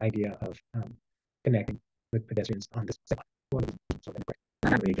idea of connecting with pedestrians on this side.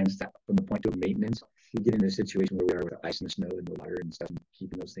 I'm not really against that from the point of maintenance. You get into a situation where we are with ice and snow and the water and stuff, and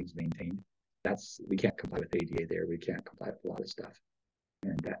keeping those things maintained. We can't comply with ADA there. We can't comply with a lot of stuff.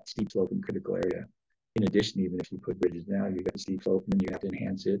 And that steep slope and critical area. In addition, even if you put bridges now, you've got a steep slope and then you have to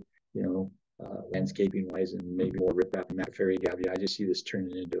enhance it, landscaping wise, and maybe more riprap and Macaferi Gavia. I just see this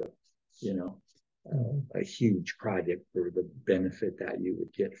turning into a huge project for the benefit that you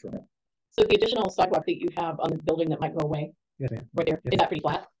would get from it. So the additional sidewalk that you have on the building that might go away, Yes, ma'am. right there, is that pretty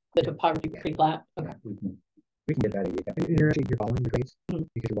flat? The topography pretty flat? Okay. We can get that ADA. You're following the grades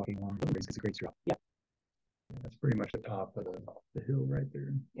because you're walking along the grades because the grades drop. Yeah. That's pretty much the top of the hill right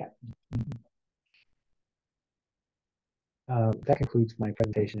there. Yeah. That concludes my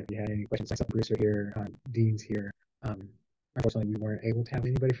presentation. If you had any questions, myself, Bruce are here, Dean's here. Unfortunately, we weren't able to have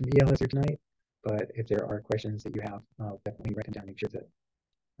anybody from ELS here tonight, but if there are questions that you have, I'll definitely write them down, make sure that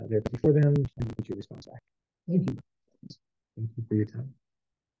they're before them, and you get your response back. Thank you. Thank you for your time.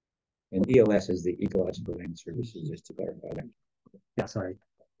 And ELS is the Ecological Land Services, just to clarify that. Yeah, sorry.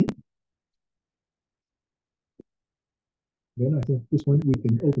 Then I think this one we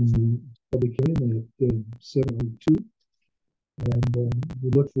can open the public hearing at 7:02. And we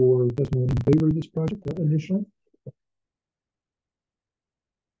look for testimony in favor of this project initially.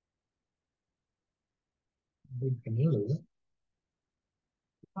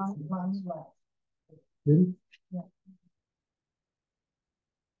 Really? Yeah.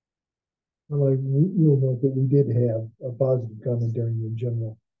 Well, we'll note that we did have a positive comment during the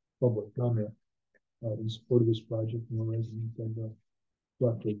general public comment in support of this project from a resident of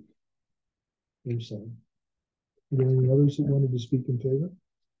Rockwood. Are there any others that wanted to speak in favor?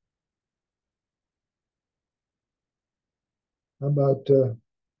 How about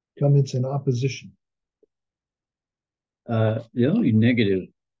comments in opposition? The only negative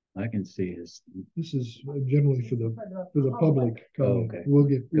I can see is, This is generally for the public comment. okay. We'll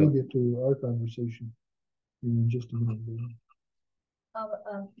get to our conversation in just a minute.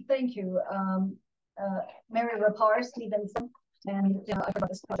 Thank you. Mary Rapar Stevenson, and I've heard about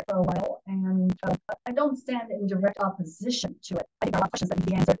this project for a while, and I don't stand in direct opposition to it. I think there are a lot of questions that need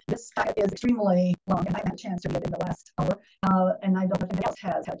to be answered. This packet is extremely long, and I haven't had a chance to read it in the last hour, and I don't know if anybody else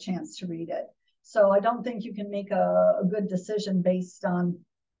has had a chance to read it. So I don't think you can make a good decision based on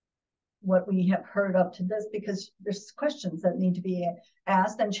what we have heard up to this, because there's questions that need to be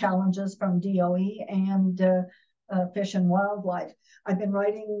asked and challenges from DOE and Fish and Wildlife. I've been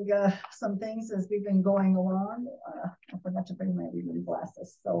writing some things as we've been going along. I forgot to bring my reading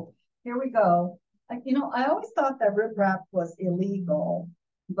glasses. So here we go. I always thought that riprap was illegal,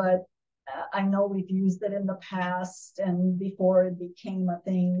 but I know we've used it in the past and before it became a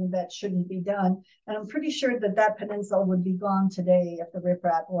thing that shouldn't be done. And I'm pretty sure that peninsula would be gone today if the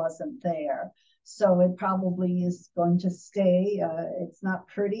riprap wasn't there. So it probably is going to stay. It's not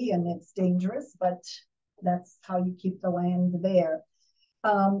pretty and it's dangerous, but that's how you keep the land there.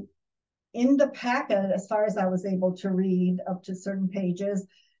 In the packet, as far as I was able to read up to certain pages,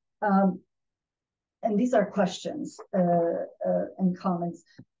 and these are questions and comments,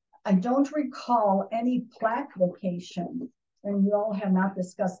 I don't recall any plaque location, and you all have not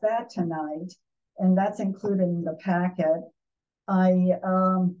discussed that tonight, and that's included in the packet. The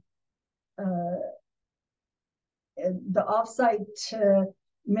offsite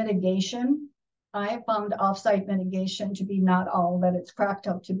mitigation, I found offsite mitigation to be not all that it's cracked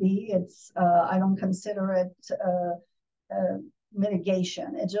up to be. It's I don't consider it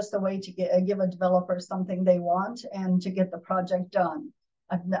mitigation. It's just a way to give a developer something they want and to get the project done.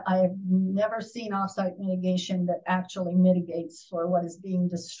 I've never seen offsite mitigation that actually mitigates for what is being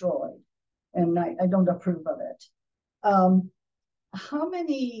destroyed, and I don't approve of it. How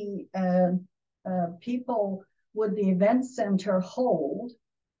many people would the event center hold?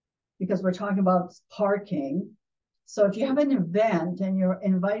 Because we're talking about parking. So if you have an event and you're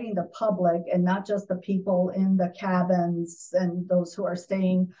inviting the public and not just the people in the cabins and those who are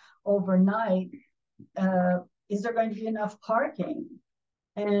staying overnight, is there going to be enough parking?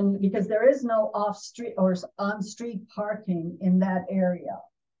 And because there is no off-street or on-street parking in that area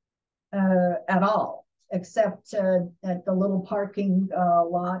at all, except at the little parking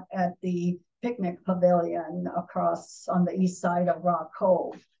lot at the picnic pavilion across on the east side of Rock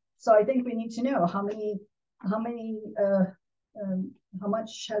Cove. So I think we need to know how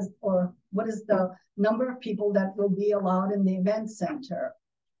much has, or what is the number of people that will be allowed in the event center,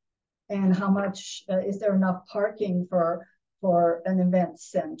 and how much is there enough parking for an event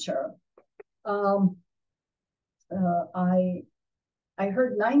center. I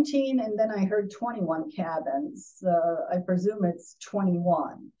heard 19 and then I heard 21 cabins. I presume it's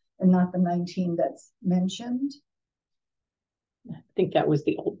 21 and not the 19 that's mentioned. I think that was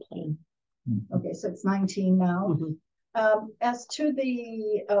the old plan. Okay, so it's 19 now. Mm-hmm. As to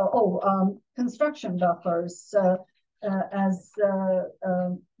the construction buffers, as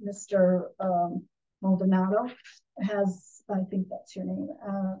Mr. Maldonado has, I think that's your name,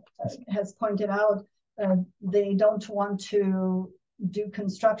 has pointed out, they don't want to do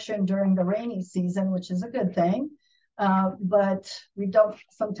construction during the rainy season, which is a good thing. But we don't,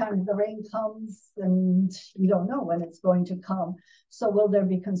 sometimes the rain comes and you don't know when it's going to come. So will there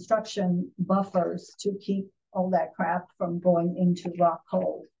be construction buffers to keep all that crap from going into Rock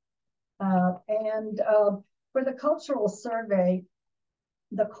Cove? For the cultural survey,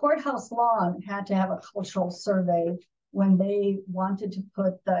 the courthouse lawn had to have a cultural survey when they wanted to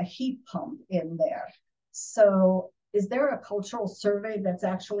put the heat pump in there. So is there a cultural survey that's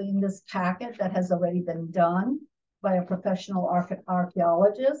actually in this packet that has already been done by a professional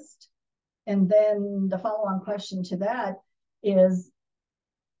archaeologist? And then the follow-on question to that is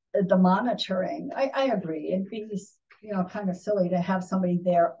the monitoring. I agree, it'd be kind of silly to have somebody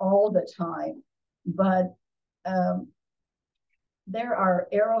there all the time, but there are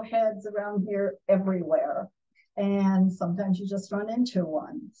arrowheads around here everywhere, and sometimes you just run into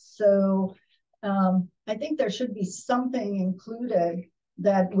one. So I think there should be something included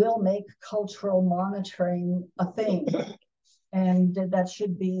that will make cultural monitoring a thing. And that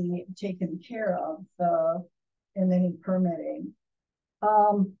should be taken care of in any permitting.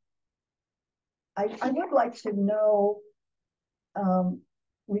 I would like to know,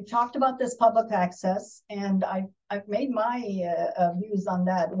 we talked about this public access, and I've made my views on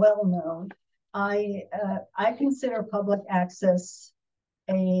that well known. I consider public access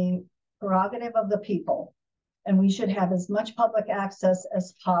a prerogative of the people, and we should have as much public access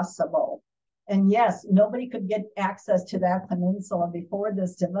as possible. And yes, nobody could get access to that peninsula before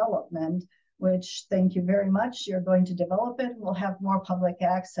this development, which, thank you very much, you're going to develop it, we'll have more public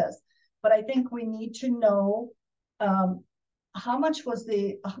access. But I think we need to know what was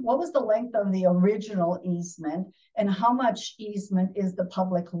the length of the original easement, and how much easement is the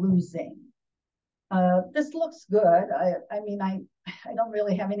public losing? This looks good. I mean, I don't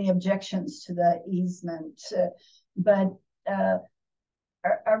really have any objections to the easement, but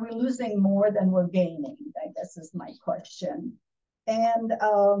are we losing more than we're gaining? I guess is my question. And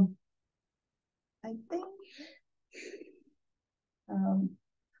I think,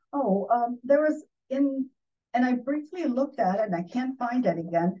 there was and I briefly looked at it and I can't find it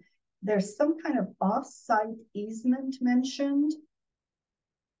again. There's some kind of off-site easement mentioned.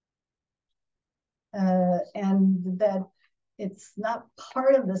 And that it's not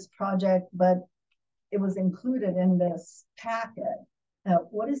part of this project, but it was included in this packet.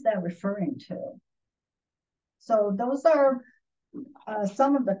 What is that referring to? So those are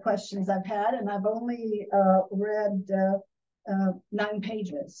some of the questions I've had, and I've only read 9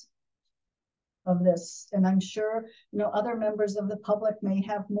 pages of this, and I'm sure other members of the public may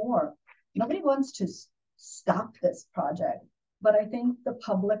have more. Nobody wants to stop this project, but I think the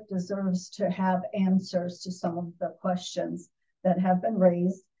public deserves to have answers to some of the questions that have been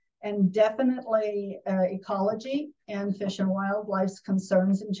raised, and definitely ecology and fish and wildlife's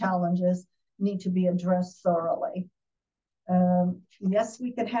concerns and challenges need to be addressed thoroughly. Yes,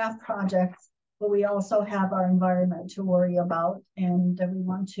 we could have projects, but we also have our environment to worry about, and we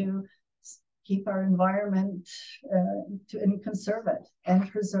want to keep our environment and conserve it and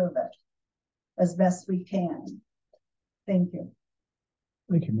preserve it as best we can. Thank you.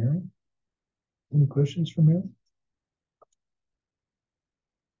 Thank you, Mary. Any questions for Mary?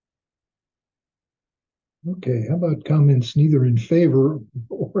 Okay, how about comments neither in favor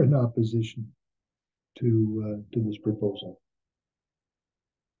or in opposition to this proposal?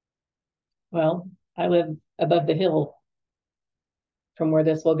 Well, I live above the hill from where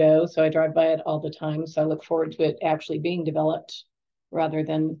this will go, so I drive by it all the time. So I look forward to it actually being developed rather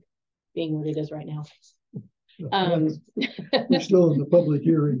than being what it is right now. We're still in the public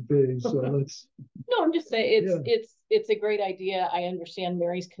hearing phase, so let's. No, I'm just saying it's a great idea. I understand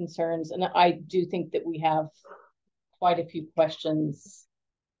Mary's concerns, and I do think that we have quite a few questions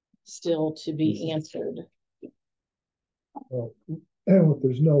still to be answered. Well, if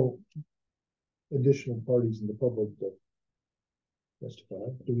there's no additional parties in the public that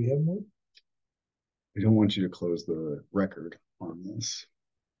testify, do we have more? We don't want you to close the record on this.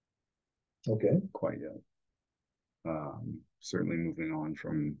 Okay. Quite yet. Certainly moving on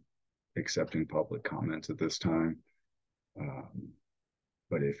from accepting public comments at this time.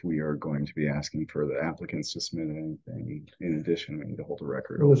 But if we are going to be asking for the applicants to submit anything in addition, we need to hold a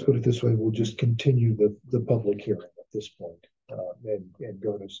record. Well, let's put it this way, we'll just continue the public hearing at this point, and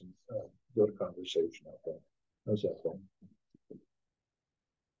go to conversation. Okay. How's that going?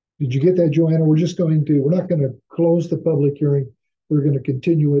 Did you get that, Joanna? We're not going to close the public hearing. We're going to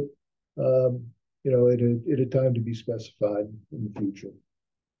continue it, at a time to be specified in the future.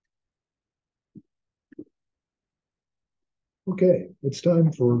 Okay, it's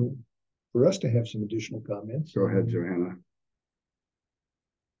time for us to have some additional comments. Go ahead, Joanna.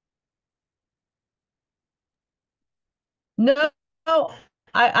 No,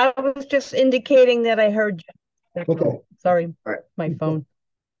 I was just indicating that I heard you. Okay. Sorry, right. My phone.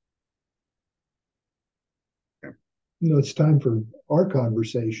 It's time for our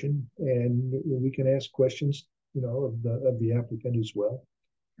conversation, and we can ask questions, of the applicant as well,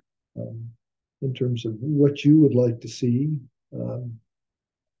 in terms of what you would like to see.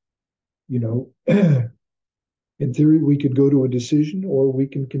 In theory, we could go to a decision, or we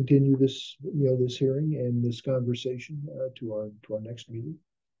can continue this, this hearing and this conversation to our next meeting.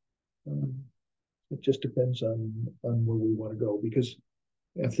 It just depends on where we want to go, because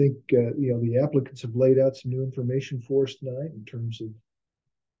I think, the applicants have laid out some new information for us tonight in terms of,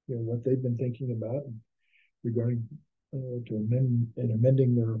 what they've been thinking about regarding to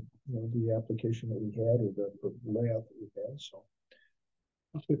amending the application that we had or the layout that we had. So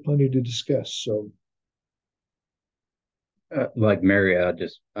there's plenty to discuss. So Like Mary, I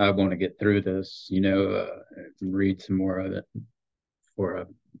want to get through this, read some more of it before I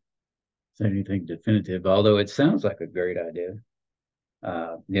say anything definitive, although it sounds like a great idea.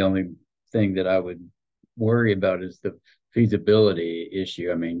 The only thing that I would worry about is the feasibility issue.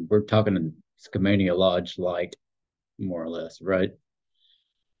 I mean, we're talking Skamania Lodge light, more or less, right?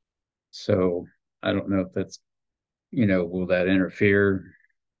 So I don't know if that's, will that interfere?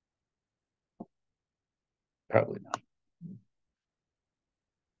 Probably not.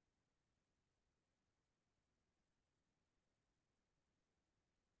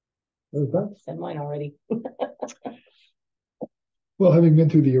 Send mine already. Well, having been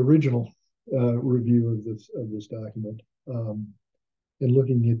through the original review of this document, and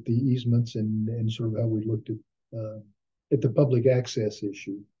looking at the easements and sort of how we looked at the public access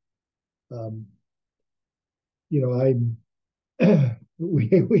issue,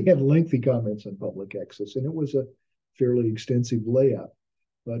 we had lengthy comments on public access, and it was a fairly extensive layout,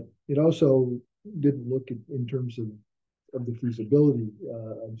 but it also didn't look at, in terms of the feasibility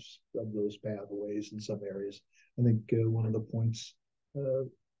of those pathways in some areas. I think one of the points that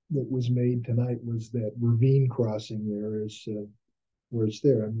was made tonight was that ravine crossing there is where it's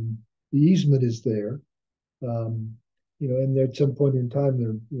there. I mean, the easement is there, and at some point in time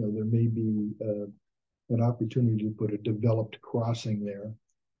there may be an opportunity to put a developed crossing there,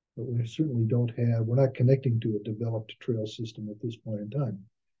 but we certainly don't have. We're not connecting to a developed trail system at this point in time.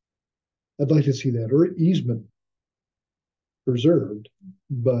 I'd like to see that easement preserved,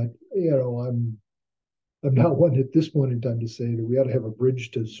 but I'm not one at this point in time to say that we ought to have a bridge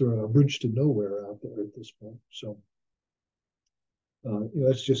to nowhere out there at this point. So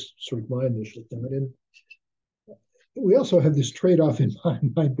that's just sort of my initial comment. And we also have this trade-off in my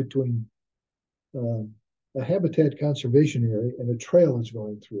mind between a habitat conservation area and a trail is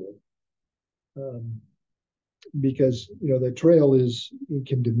going through it. Because the trail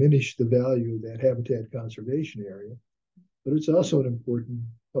can diminish the value of that habitat conservation area, but it's also an important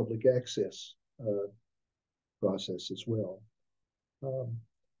public access process as well.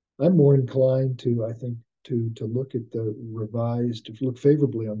 I'm more inclined to, I think, to look at to look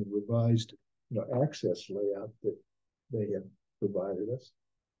favorably on the revised, access layout that they have provided us,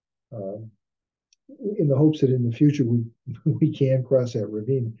 in the hopes that in the future we can cross that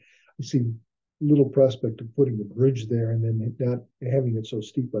ravine. I see little prospect of putting a bridge there and then not having it so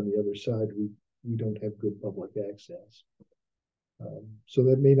steep on the other side. We don't have good public access. So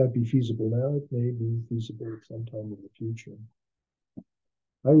that may not be feasible now. It may be feasible at some time in the future.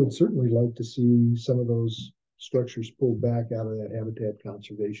 I would certainly like to see some of those structures pulled back out of that habitat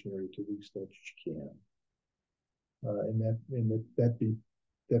conservation area to the extent you can, and that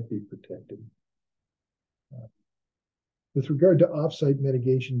be protected. With regard to offsite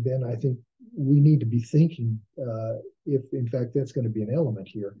mitigation, Ben, I think we need to be thinking if in fact that's going to be an element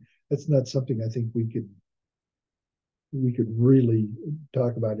here. That's not something I think we could really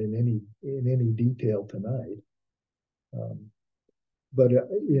talk about in any detail tonight. But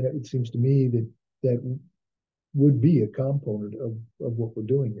it seems to me that would be a component of what we're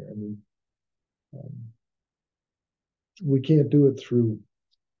doing here. I mean, we can't do it through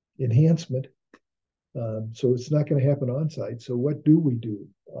enhancement, so it's not going to happen on site. So what do we do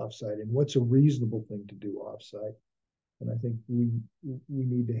offsite, and what's a reasonable thing to do offsite? And I think we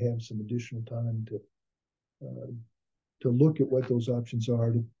need to have some additional time to look at what those options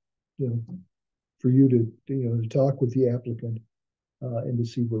are, for you to talk with the applicant, and to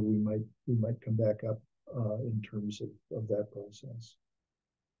see where we might come back up in terms of that process.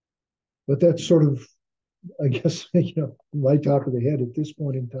 But that's sort of, I guess, my top of the head at this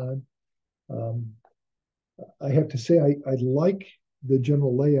point in time. I have to say I like the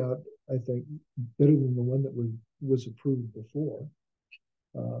general layout, I think, better than the one that was approved before.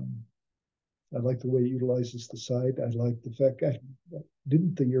 I like the way it utilizes the site. I like the fact,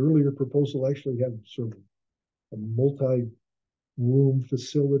 didn't the earlier proposal actually have sort of a multi-room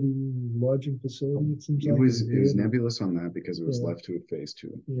facility, lodging facility? It seems it was nebulous on that because it was left to a phase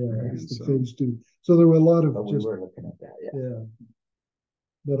 2. Yeah, it's the phase 2. So there were a lot of we were looking at that, yeah.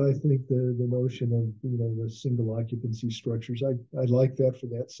 But I think the notion of the single occupancy structures, I like that for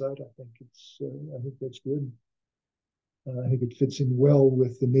that site. I think that's good. I think it fits in well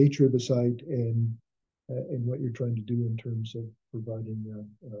with the nature of the site and what you're trying to do in terms of providing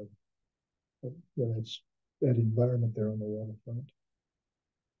that environment there on the waterfront.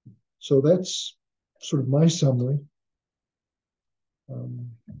 So that's sort of my summary.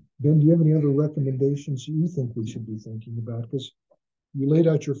 Ben, do you have any other recommendations you think we should be thinking about? Because you laid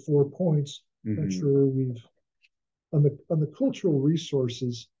out your 4 points. Not Mhm. sure we've, on the cultural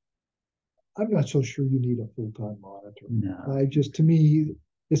resources, I'm not so sure you need a full-time monitor. No. To me,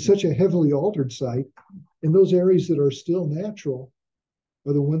 it's such a heavily altered site, and those areas that are still natural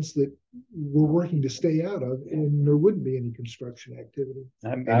are the ones that we're working to stay out of, and there wouldn't be any construction activity.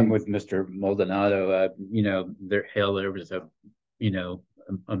 I'm with Mr. Maldonado. There was a,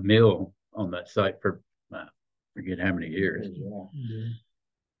 a mill on that site for, forget how many years. Yeah.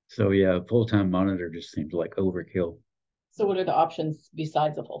 So yeah, a full-time monitor just seems like overkill. So what are the options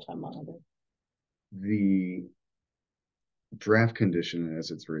besides a full-time monitor? The draft condition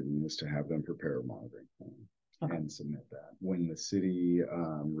as it's written is to have them prepare a monitoring plan and submit that. When the city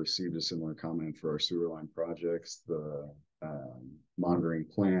received a similar comment for our sewer line projects, the monitoring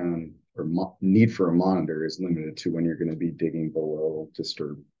plan or need for a monitor is limited to when you're going to be digging below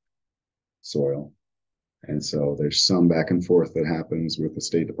disturbed soil. And so there's some back and forth that happens with the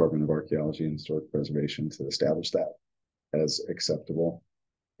State Department of Archaeology and Historic Preservation to establish that as acceptable.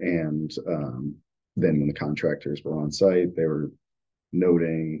 And then when the contractors were on site, they were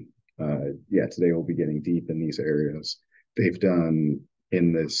noting, today we'll be getting deep in these areas. They've done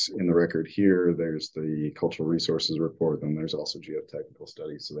in the record here, there's the cultural resources report, and there's also geotechnical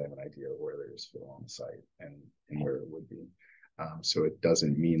studies, so they have an idea of where there's fill on the site and where it would be. So it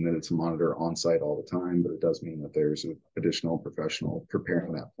doesn't mean that it's a monitor on site all the time, but it does mean that there's an additional professional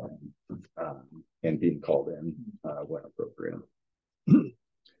preparing that plan and being called in when appropriate.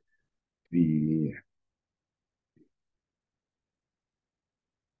 The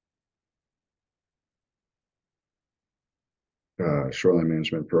shoreline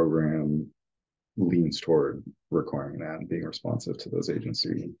management program leans toward requiring that and being responsive to those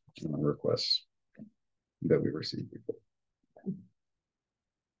agency requests that we received before.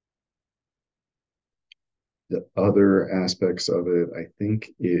 The other aspects of it, I think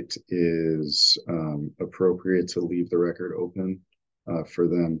it is appropriate to leave the record open for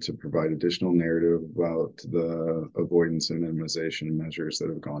them to provide additional narrative about the avoidance and minimization measures that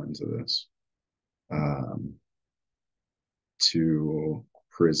have gone into this. To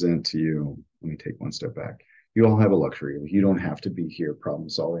present to you, let me take one step back. You all have a luxury. You don't have to be here problem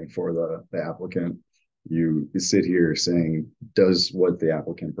solving for the applicant. You sit here saying, does what the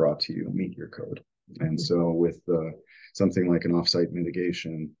applicant brought to you meet your code? And so with something like an offsite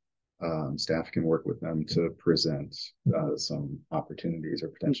mitigation, staff can work with them to present some opportunities or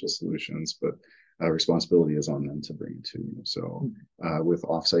potential solutions, but responsibility is on them to bring it to you. So with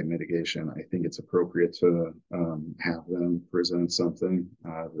offsite mitigation, I think it's appropriate to have them present something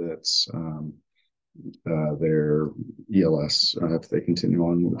that's their ELS, if they continue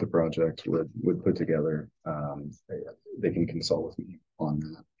on with the project, would put together. They can consult with me on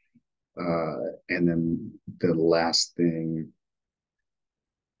that. And then the last thing,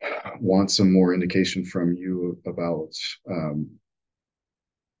 want some more indication from you about,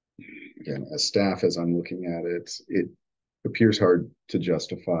 again, as staff, as I'm looking at it, it appears hard to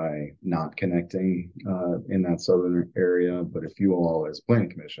justify not connecting in that southern area. But if you all as planning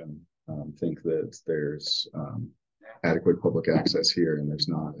commission think that there's adequate public access here and there's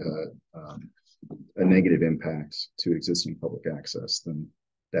not a negative impact to existing public access, then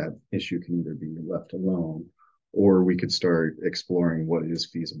that issue can either be left alone, or we could start exploring what is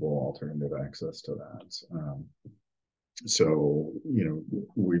feasible alternative access to that. So,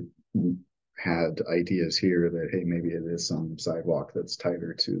 we had ideas here that, hey, maybe it is some sidewalk that's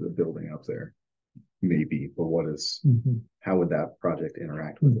tighter to the building up there. Maybe, but how would that project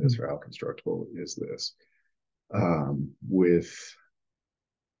interact with this, or how constructible is this? With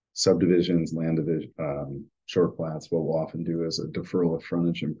subdivisions, land division, short plats, what we'll often do is a deferral of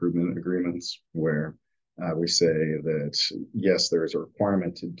frontage improvement agreements, where we say that, yes, there is a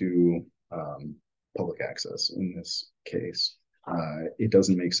requirement to do public access in this case. It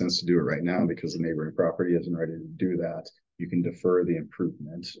doesn't make sense to do it right now because the neighboring property isn't ready to do that. You can defer the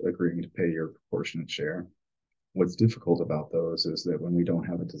improvement, agreeing to pay your proportionate share. What's difficult about those is that when we don't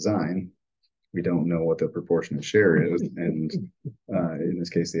have a design, we don't know what the proportionate share is. And in this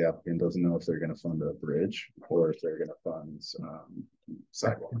case, the applicant doesn't know if they're going to fund a bridge or if they're going to fund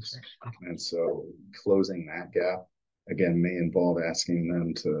sidewalks. And so closing that gap, again, may involve asking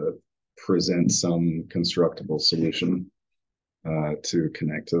them to present some constructible solution to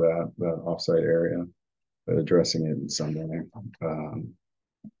connect to that offsite area, but addressing it in some way.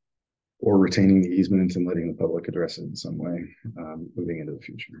 Or retaining the easement and letting the public address it in some way, moving into the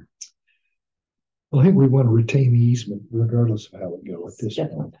future. Well, I think we want to retain the easement regardless of how it goes at this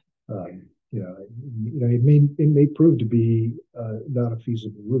point. It may prove to be not a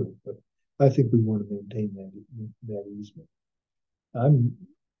feasible route, but I think we want to maintain that easement. I'm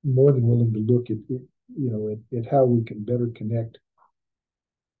more than willing to look at, at how we can better connect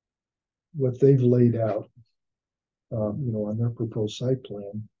what they've laid out, on their proposed site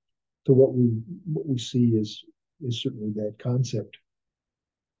plan to what we see is certainly that concept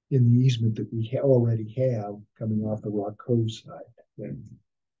in the easement that we already have coming off the Rock Cove side.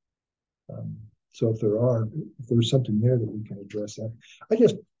 So if there's something there that we can address that,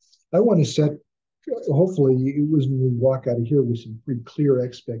 I want to set, hopefully it was when we walk out of here with some pretty clear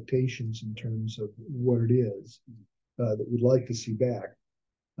expectations in terms of what it is that we'd like to see back.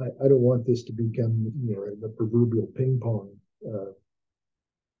 I don't want this to become, the proverbial ping pong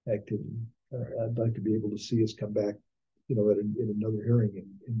activity. I'd like to be able to see us come back, in another hearing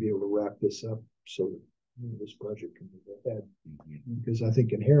and be able to wrap this up so that this project can move ahead. Because I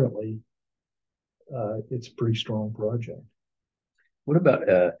think inherently, it's a pretty strong project. What about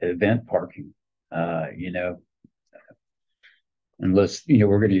event parking? Unless,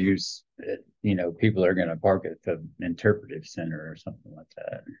 we're going to use, people are going to park at the interpretive center or something like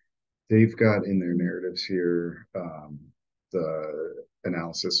that. They've got in their narratives here the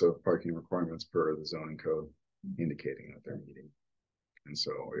analysis of parking requirements per the zoning code indicating that they're meeting. And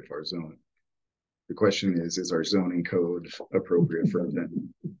so if the question is our zoning code appropriate for event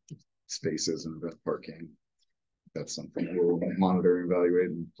spaces and event parking? That's something we'll monitor, evaluate,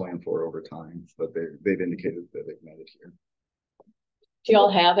 and plan for over time, but they've indicated that they've met it here. Do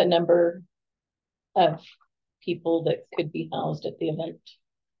y'all have a number of people that could be housed at the event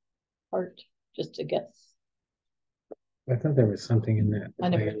part? Just to guess. I thought there was something in that. I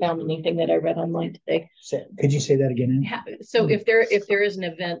never found anything that I read online today. Could you say that again? So if there is an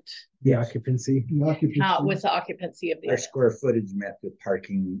event, The occupancy. what's the occupancy of the Our event? square footage met the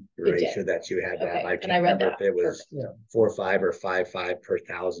parking ratio that you had to have. Okay, I and can't I read remember that. if it was 4.5 or 5.5 per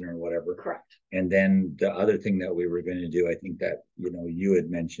thousand or whatever. Correct. And then the other thing that we were going to do, I think that, you had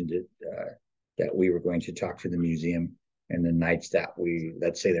mentioned it, that we were going to talk to the museum, and the nights that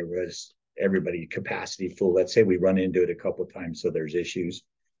let's say there was everybody capacity full, let's say we run into it a couple of times, so there's issues,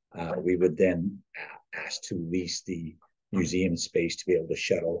 we would then ask to lease the museum space to be able to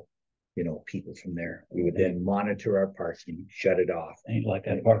shuttle, people from there. We would then monitor our parking, shut it off. Ain't like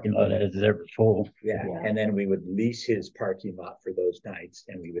that parking lot is ever full. Yeah. And then we would lease his parking lot for those nights,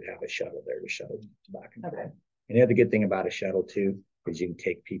 and we would have a shuttle there to shuttle back and forth. And the other good thing about a shuttle too is you can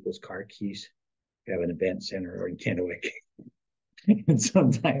take people's car keys. You have an event center or in Kennewick. And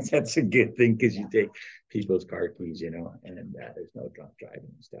sometimes that's a good thing because you take people's car keys, and there's no drunk driving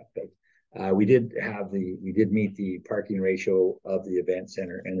and stuff. But we did meet the parking ratio of the event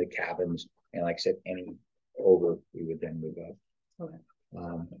center and the cabins. And like I said, any over, we would then move up. Okay.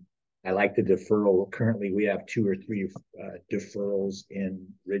 I like the deferral. Currently, we have 2 or 3 deferrals in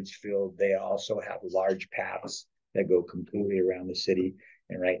Ridgefield. They also have large paths that go completely around the city.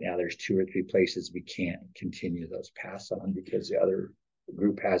 And right now there's 2 or 3 places we can't continue those paths on because the other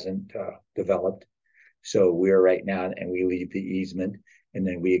group hasn't developed. So we're right now, and we leave the easement, and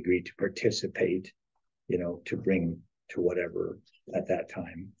then we agree to participate, to bring to whatever at that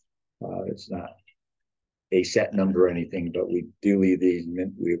time. It's not a set number or anything, but we do leave the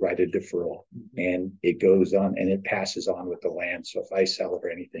easement. We write a deferral, and it goes on and it passes on with the land. So if I sell or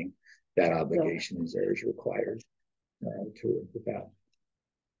anything, that obligation is there, is required to with that.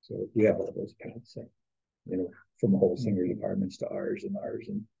 So we have all those paths, from Holsinger Apartments to ours,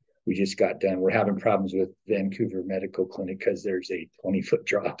 and we just got done. We're having problems with Vancouver Medical Clinic because there's a 20-foot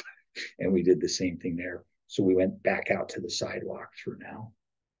drop, and we did the same thing there. So we went back out to the sidewalk for now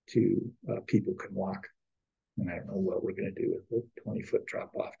to people can walk. And I don't know what we're going to do with the 20-foot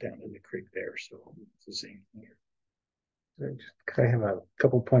drop off down to the creek there. So it's the same thing here. I have a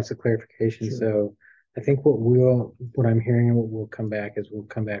couple points of clarification. Sure. So I think what I'm hearing and what we'll come back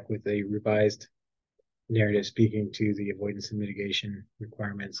with a revised narrative speaking to the avoidance and mitigation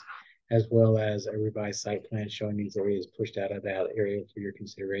requirements, as well as a revised site plan showing these areas pushed out of that area for your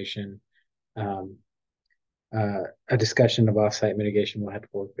consideration. A discussion of off-site mitigation will have to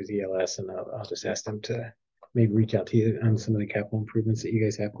work with ELS, and I'll just ask them to maybe reach out to you on some of the capital improvements that you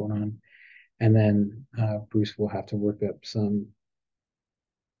guys have going on. And then Bruce will have to work up some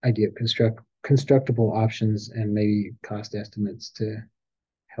idea of constructible options and maybe cost estimates to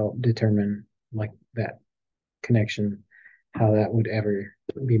help determine like that connection, how that would ever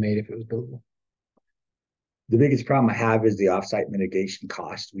be made if it was buildable. The biggest problem I have is the offsite mitigation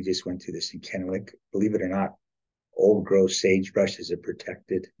cost. We just went through this in Kennewick. Believe it or not, old growth sagebrush is a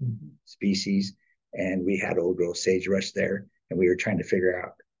protected species, and we had old growth sagebrush there, and we were trying to figure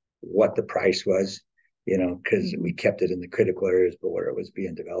out what the price was, because we kept it in the critical areas, but where it was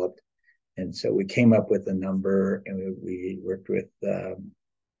being developed. And so we came up with a number, and we worked with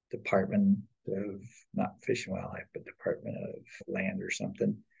Department of, not Fish and Wildlife, but Department of Land or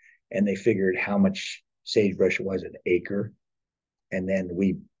something. And they figured how much sagebrush was an acre. And then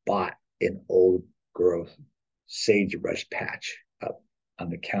we bought an old growth sagebrush patch up on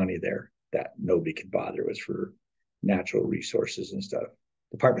the county there that nobody could bother. It was for natural resources and stuff.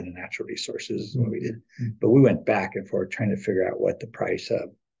 Department of Natural Resources is what we did. But we went back and forth trying to figure out what the price of,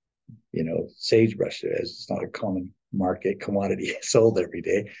 sagebrush is. It's not a common market commodity sold every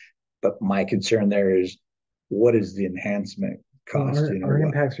day. But my concern there is, what is the enhancement cost? Our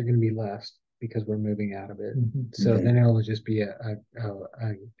impacts are going to be less because we're moving out of it. So Okay. then it'll just be a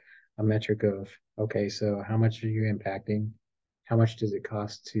metric of, okay, so how much are you impacting? How much does it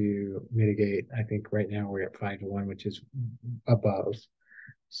cost to mitigate? I think right now we're at 5-1, which is above.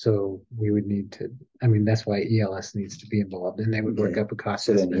 So we would need to, that's why ELS needs to be involved, and they would work up a cost.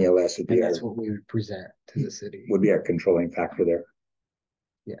 So then estimate, ELS would be and our, that's what we would present to the city. would be our controlling factor there.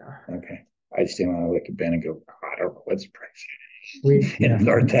 Yeah. Okay. I just didn't want to look at Ben and go, I don't know what's the price. We And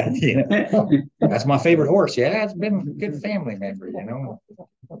start that, that's my favorite horse. Yeah, it's been a good family member,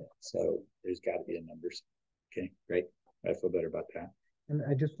 So there's got to be a numbers. Okay, great. I feel better about that. And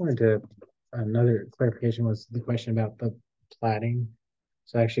I just wanted to, another clarification was the question about the platting.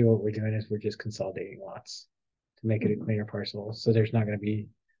 So actually what we're doing is we're just consolidating lots to make it a cleaner parcel. So there's not going to be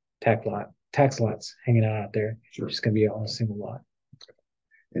tax lots hanging out there. Sure. It's just going to be all a single lot.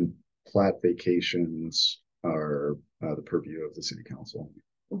 And plat vacations are the purview of the city council.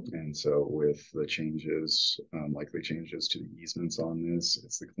 And so with the changes, likely changes to the easements on this,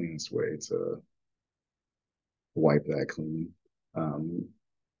 it's the cleanest way to wipe that clean.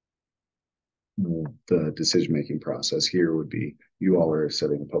 The decision-making process here would be, you all are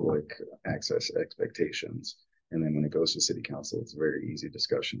setting the public access expectations. And then when it goes to city council, it's a very easy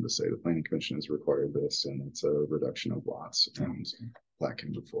discussion to say the planning commission has required this, and it's a reduction of lots, and plat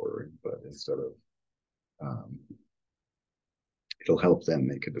can move forward. But instead of, it'll help them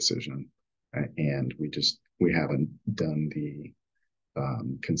make a decision. And we haven't done the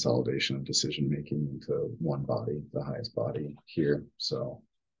consolidation of decision-making into one body, the highest body here. So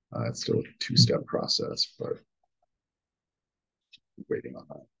it's still a two-step process, but waiting on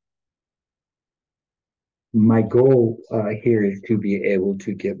that. My goal here is to be able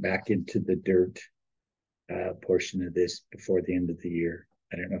to get back into the dirt portion of this before the end of the year.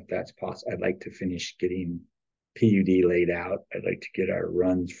 I don't know if that's possible. I'd like to finish getting PUD laid out. I'd like to get our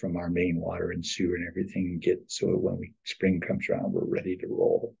runs from our main water and sewer and everything, and get so when spring comes around, we're ready to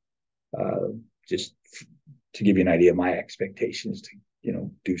roll. Just to give you an idea of my expectations, to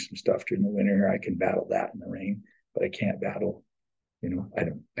do some stuff during the winter. I can battle that in the rain, but I can't battle.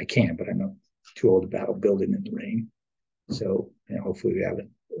 I can, but I'm not too old to battle building in the rain. So hopefully we have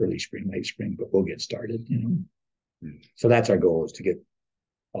an early spring, late spring, but we'll get started. So that's our goal, is to get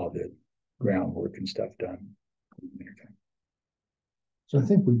all the groundwork and stuff done in the wintertime. So I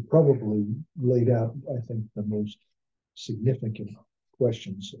think we probably laid out, the most significant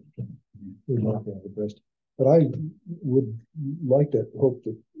questions that we'd like to have addressed. But I would like to hope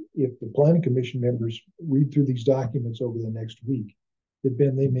that if the planning commission members read through these documents over the next week, that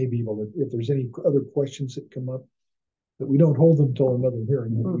Ben, they may be able to, if there's any other questions that come up, that we don't hold them till another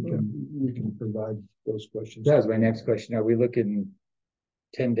hearing, we can provide those questions. That was my next question. Are we looking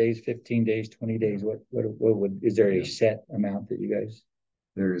 10 days, 15 days, 20 days? What would, is there a set amount that you guys?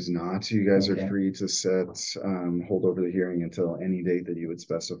 There is not. You guys Okay. are free to set, hold over the hearing until any date that you would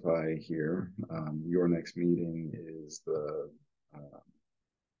specify here. Your next meeting is the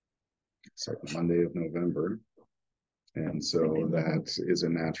second Monday of November. And so that is a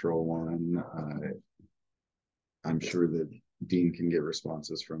natural one. I'm sure that Dean can get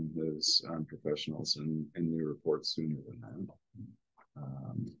responses from his professionals and new reports sooner than that.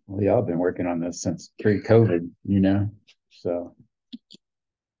 Well, y'all have been working on this since pre-COVID, so.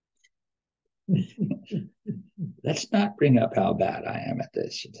 Let's not bring up how bad I am at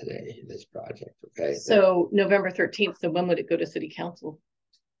this project, okay? So November 13th, so when would it go to city council?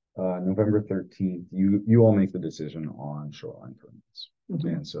 November 13th, you all make the decision on shoreline permits.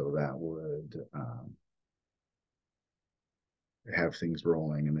 And so that would have things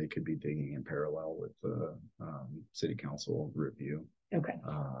rolling, and they could be digging in parallel with the city council review. Okay.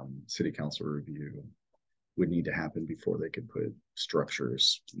 City council review would need to happen before they could put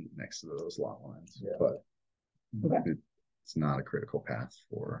structures next to those lot lines. Yeah. But it's not a critical path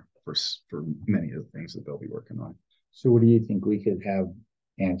for many of the things that they'll be working on. So what do you think we could have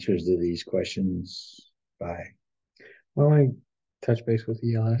answers to these questions by? Well, I touch base with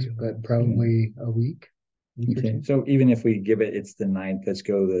ELS, but probably a week. Okay, so even if we give it, it's the 9th, let's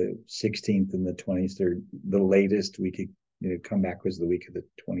go the 16th and the 23rd, the latest we could, come back was the week of the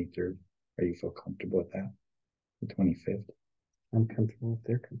 23rd. Are you feel comfortable with that? The 25th? I'm comfortable if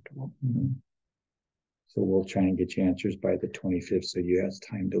they're comfortable. So we'll try and get you answers by the 25th, so you have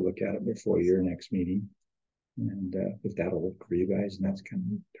time to look at it before your next meeting. And if that'll work for you guys, and that's kind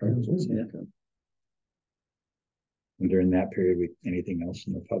of targets. And during that period, anything else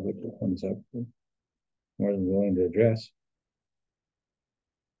in the public that comes up, we're more than willing to address.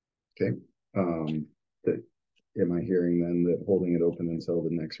 Okay. Am I hearing then that holding it open until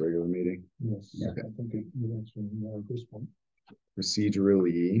the next regular meeting? Yes. Okay. I think that's this one.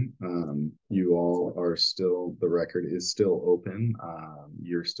 Procedurally, you all are still, the record is still open.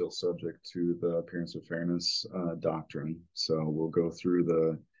 You're still subject to the appearance of fairness doctrine. So we'll go through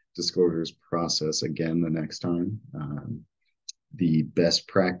the disclosures process again the next time. The best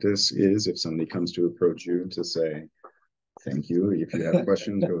practice is if somebody comes to approach you to say, thank you. If you have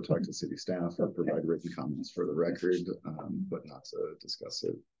questions, go talk to city staff or provide written comments for the record, but not to discuss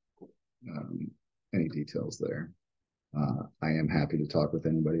it, any details there. I am happy to talk with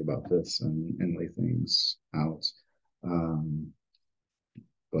anybody about this and lay things out.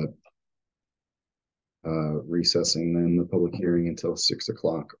 But recessing then the public hearing until 6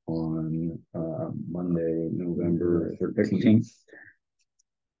 o'clock on Monday, November 13th.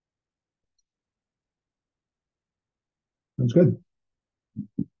 That's good.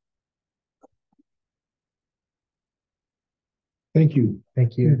 Thank you.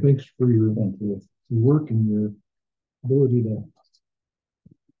 Thank you. And thanks for your work and your ability to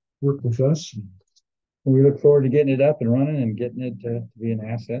work with us. We look forward to getting it up and running and getting it to be an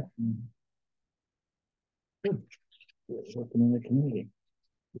asset. Working in the community.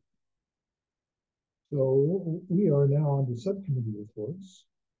 So we are now on the subcommittee reports.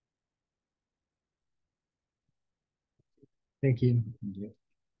 Thank you.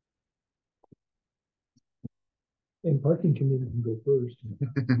 And parking committee can go first.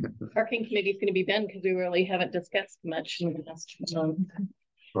 Parking committee is going to be Ben because we really haven't discussed much in the last month.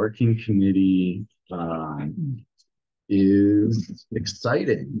 Parking committee is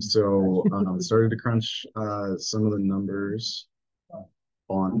exciting. So started to crunch some of the numbers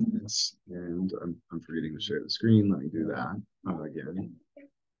on this, and I'm forgetting to share the screen. Let me do that again.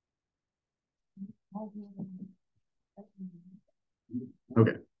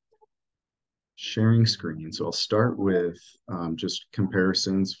 Okay. Sharing screen. So I'll start with just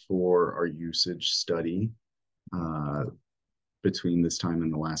comparisons for our usage study between this time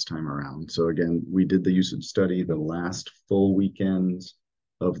and the last time around. So again, we did the usage study the last full weekend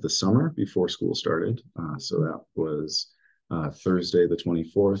of the summer before school started. So that was Thursday, the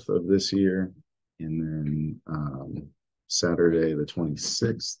 24th of this year, and then Saturday, the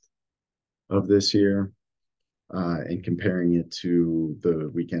 26th of this year. And comparing it to the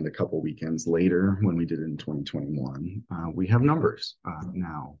weekend a couple weekends later when we did it in 2021, we have numbers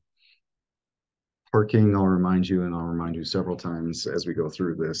now. Parking, I'll remind you, and I'll remind you several times as we go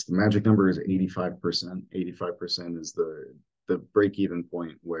through this, the magic number is 85%. 85% is the break-even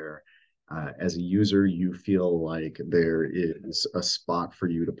point where as a user, you feel like there is a spot for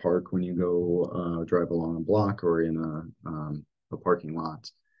you to park when you go drive along a block or in a parking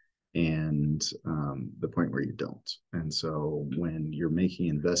lot, and the point where you don't. And so when you're making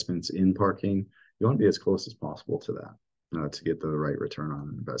investments in parking, you want to be as close as possible to that to get the right return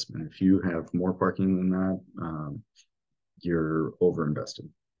on investment. If you have more parking than that, you're overinvested.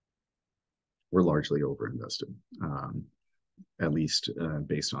 We're largely overinvested, at least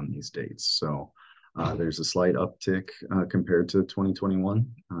based on these dates. So there's a slight uptick compared to 2021.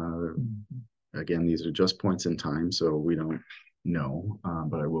 Again, these are just points in time, so we don't know,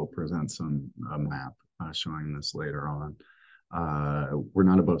 but I will present a map showing this later on. We're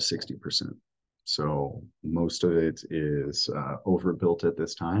not above 60%. So most of it is overbuilt at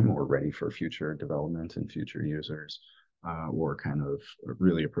this time or ready for future development and future users, or kind of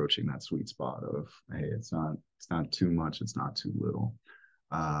really approaching that sweet spot of, hey, it's not too much, it's not too little.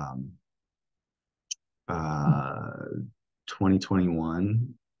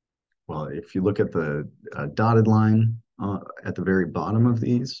 2021, well, if you look at the dotted line at the very bottom of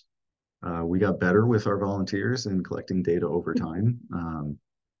these, we got better with our volunteers in collecting data over time.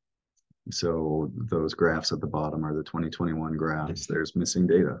 So those graphs at the bottom are the 2021 graphs. There's missing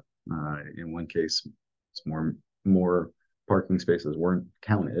data. In one case, it's more parking spaces weren't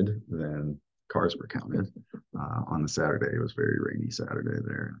counted than cars were counted. On the Saturday, it was very rainy Saturday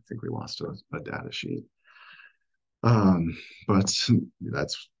there. I think we lost a data sheet. But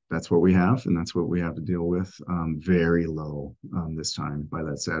that's that's what we have, and that's what we have to deal with. Very low this time. By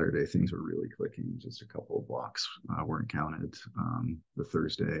that Saturday, things were really clicking. Just a couple of blocks weren't counted. The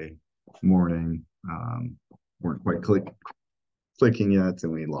Thursday morning weren't quite clicking yet,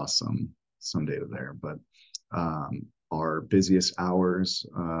 and we lost some data there. But our busiest hours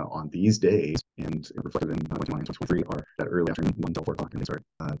on these days, and reflected in 2023, are that early afternoon, 1 till 4 o'clock, and they start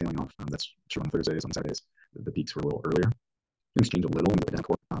tailing off. That's true on Thursdays. On Saturdays, the peaks were a little earlier. Things change a little, and down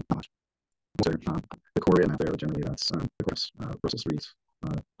core, not much. So, the core area map there, generally that's the course, Russell Street,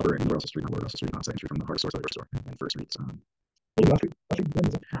 Upper and Russell Street, Lower Russell Street, Second Street from the hardware store to the store, and First Street. We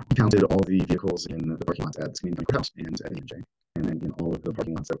counted all the vehicles in the parking lots at the community courthouse and at AMJ, and then in all of the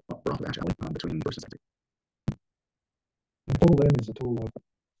parking lots that were off of Ash Alley between First and Second. The total then is a total of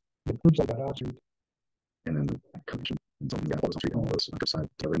the groups like that out Street. And then the connection, and so we got all those on street, all those on the side,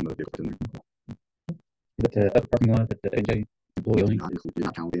 covering the vehicle in there. But the other parking lot that the AJ employee only. Do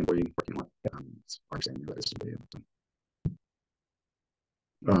not count the employee parking lot. It's our understanding that is so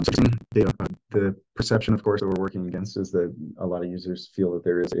data. The perception, of course, that we're working against is that a lot of users feel that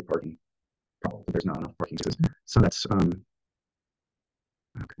there is a parking problem, that there's not enough parking spaces. So that's okay.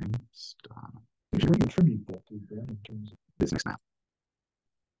 Stop. What do you attribute that to, Ben, in terms of This next map.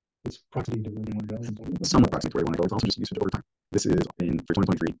 its proximity to where you want to go? Somewhat proximate to where you want to go. It's also just usage over time. This is for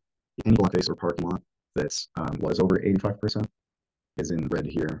 2023. Any block face or parking lot that's was over 85% is in red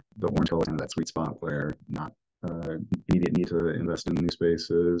here. The orange color is kind of that sweet spot where not immediate need to invest in new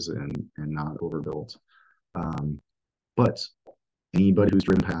spaces and not overbuilt. But anybody who's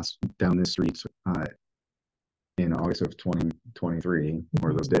driven past down this street in August of 2023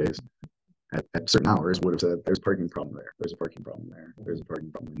 or those days at certain hours would have said there's a parking problem there. There's a parking problem there. There's a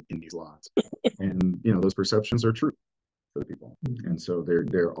parking problem in these lots. And those perceptions are true for the people. And so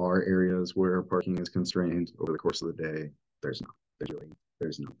there are areas where parking is constrained over the course of the day. There's not.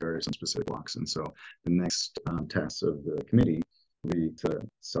 There are some specific blocks. And so the next task of the committee will be to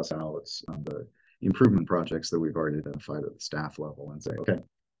suss out the improvement projects that we've already identified at the staff level and say, okay,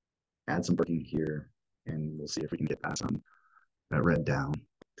 add some parking here, and we'll see if we can get that red down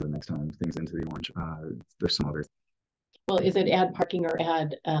to the next time, things into the orange. There's some other. Well, is it add parking or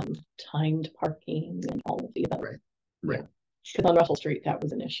add timed parking and all of the above? Right. Because on Russell Street, that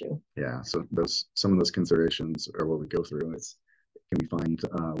was an issue. Yeah, so some of those considerations are what we go through. Can we find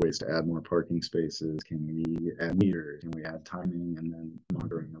ways to add more parking spaces? Can we add meters? Can we add timing and then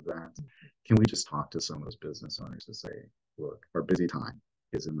monitoring of that? Can we just talk to some of those business owners to say, look, our busy time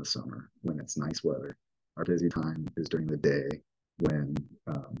is in the summer when it's nice weather. Our busy time is during the day when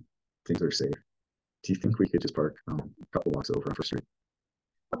things are safe. Do you think we could just park a couple blocks over on First Street?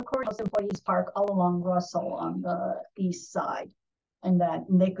 Well, the courthouse employees park all along Russell on the east side, and that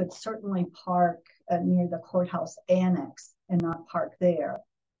they could certainly park near the courthouse annex and not park there.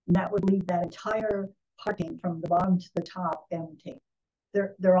 And that would leave that entire parking from the bottom to the top empty.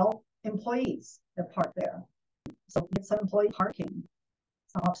 They're all employees that park there. So get some employee parking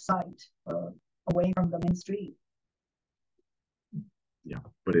off-site or away from the main street. Yeah,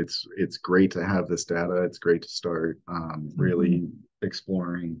 but it's great to have this data. It's great to start really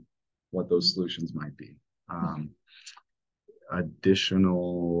exploring what those solutions might be.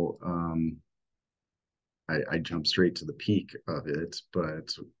 Additional, I jump straight to the peak of it,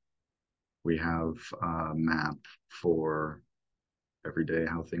 but we have a map for every day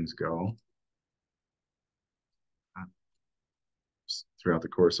how things go throughout the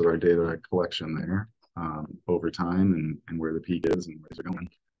course of our data collection there. Over time and where the peak is and where they're going.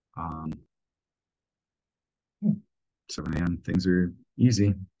 7 a.m. things are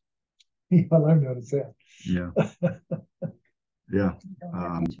easy. Well, I've noticed that. Yeah. Yeah.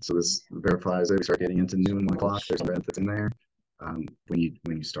 So this verifies it. We start getting into noon, 1 o'clock. There's a red that's in there. When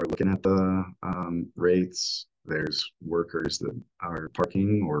you start looking at the rates, there's workers that are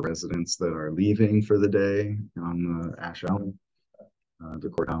parking or residents that are leaving for the day on the Ash Alley. The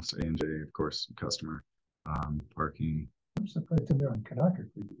courthouse, AMJ, of course, customer parking. I'm surprised in there on Kanaka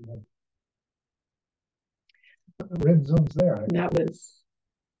Creek. The red zone's there. That was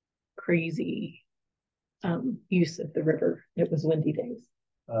crazy use of the river. It was windy days.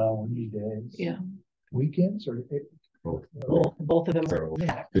 Windy days. Yeah. Weekends or both of them So were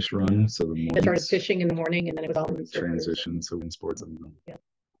packed. fish run. So the It started fishing in the morning and then it was all transition. So wind sports. Yeah.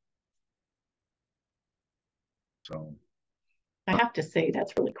 So I have to say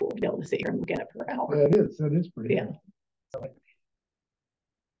that's really cool to be able to sit here and look at it for an hour. Yeah, it is. That is pretty. Yeah.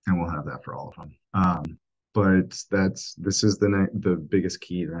 And we'll have that for all of them. But this is the biggest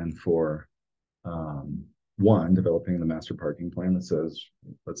key then for one, developing the master parking plan that says,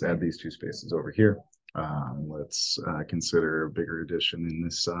 let's add these 2 spaces over here. Let's consider a bigger addition in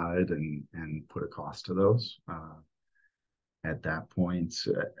this side and put a cost to those. At that point,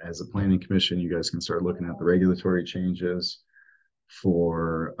 as a planning commission, you guys can start looking at the regulatory changes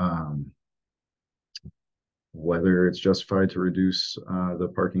for whether it's justified to reduce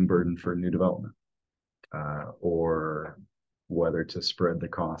the parking burden for new development, or whether to spread the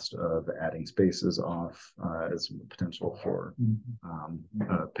cost of adding spaces off as potential for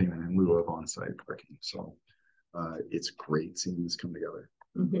payment in lieu of on-site parking. So it's great seeing this come together.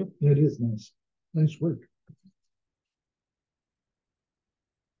 It is nice. Nice work.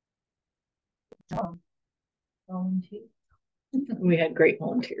 Volunteer. We had great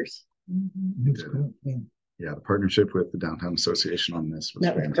volunteers. It's cool. Yeah. Yeah, the partnership with the Downtown Association on this was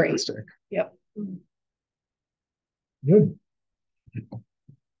That was great. fantastic. Yep. Good.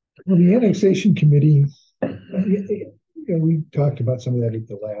 Well, the annexation committee, we talked about some of that at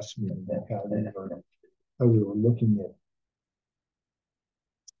the last meeting, how we were looking at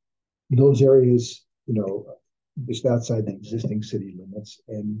those areas, just outside the existing city limits,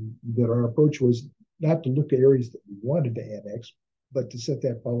 and that our approach was not to look at areas that we wanted to annex, but to set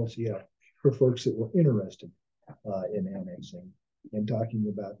that policy out for folks that were interested in annexing, and talking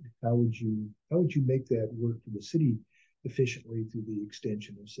about how would you make that work for the city efficiently through the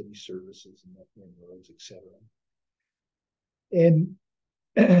extension of city services and roads, etc. And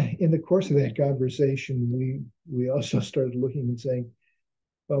in the course of that conversation, we also started looking and saying,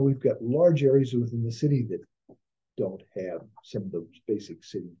 well, we've got large areas within the city that don't have some of those basic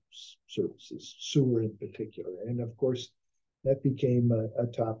city services, sewer in particular. And of course, that became a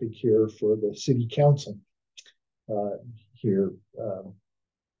topic here for the city council here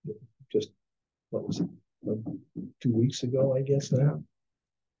just, what was it, 2 weeks ago, I guess now.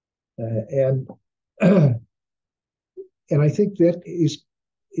 And I think that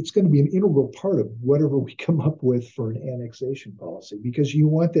it's going to be an integral part of whatever we come up with for an annexation policy, because you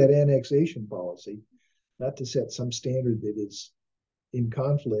want that annexation policy not to set some standard that is in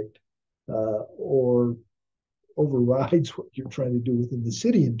conflict or overrides what you're trying to do within the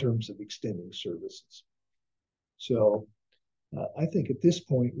city in terms of extending services. So I think at this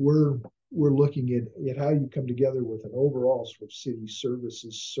point, we're looking at how you come together with an overall sort of city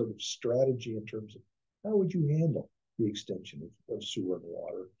services sort of strategy in terms of how would you handle the extension of sewer and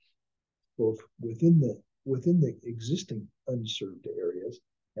water, both within the existing unserved areas,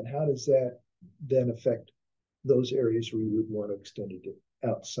 and how does that then affect those areas where you would want to extend it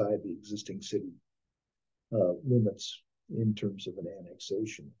outside the existing city limits in terms of an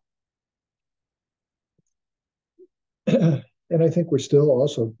annexation. And I think we're still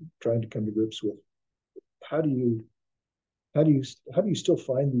also trying to come to grips with how do you still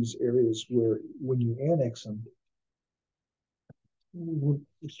find these areas where when you annex them, we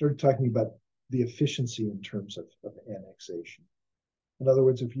started talking about the efficiency in terms of annexation. In other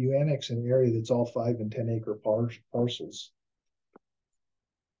words, if you annex an area that's all 5 and 10 acre parcels,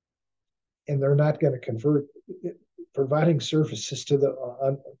 and they're not going to convert, providing services to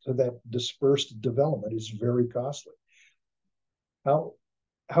that dispersed development is very costly. How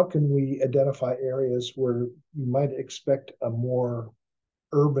can we identify areas where you might expect a more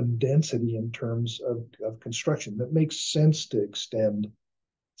urban density in terms of construction that makes sense to extend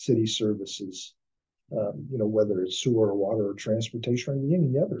city services, whether it's sewer or water or transportation or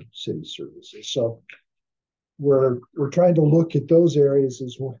any other city services. So we're trying to look at those areas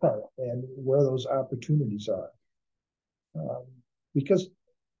as well and where those opportunities are, because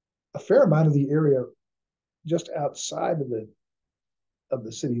a fair amount of the area just outside of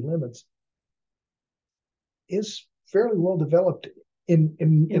the city limits is fairly well developed in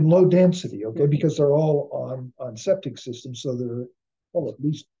low density, okay, because they're all on septic systems, so they're at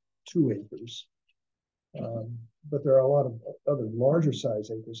least 2 acres. But there are a lot of other larger size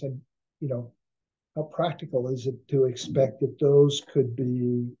acres, and how practical is it to expect that those could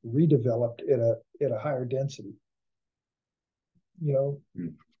be redeveloped at a higher density? There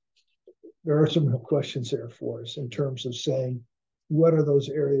are some real questions there for us in terms of saying, what are those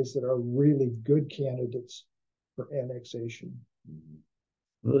areas that are really good candidates for annexation?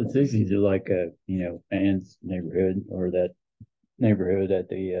 Well, it's easy to like, Ann's neighborhood or that neighborhood at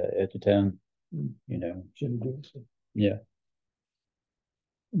the town, Yeah.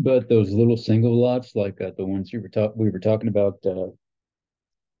 But those little single lots, like the ones we were talking about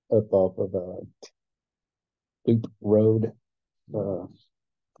up off of Loop Road.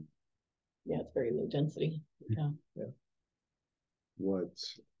 Yeah, it's very low density. Yeah. What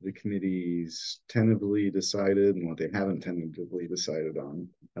the committee's tentatively decided and what they haven't tentatively decided on.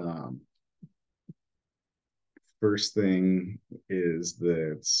 First thing is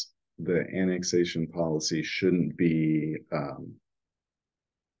that the annexation policy shouldn't be,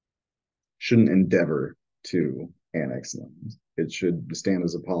 shouldn't endeavor to annex land. It should stand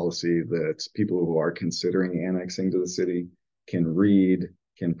as a policy that people who are considering annexing to the city can read,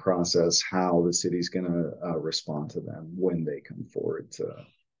 can process how the city's going to respond to them when they come forward to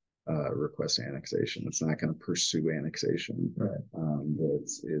request annexation. It's not going to pursue annexation that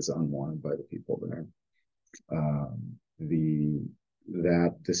is unwanted by the people there.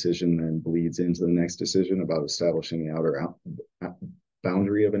 That decision then bleeds into the next decision about establishing the outer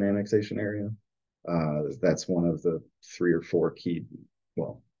boundary of an annexation area. That's one of the 3 or 4 key,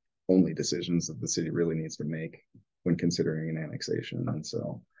 well, only decisions that the city really needs to make when considering an annexation. And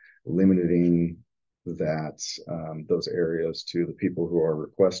so limiting that, those areas to the people who are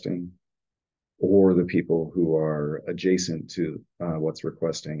requesting or the people who are adjacent to what's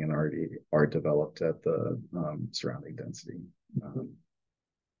requesting and already are developed at the surrounding density.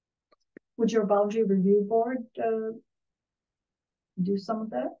 Would your boundary review board do some of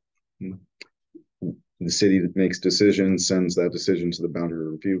that? The city that makes decisions sends that decision to the boundary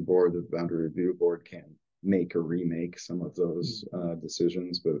review board. The boundary review board can make or remake some of those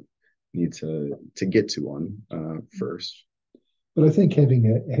decisions, but need to get to one first. But I think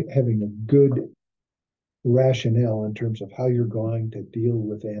having a good rationale in terms of how you're going to deal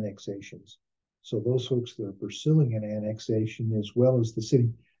with annexations. So those folks that are pursuing an annexation as well as the city,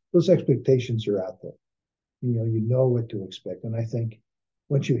 those expectations are out there. You know what to expect. And I think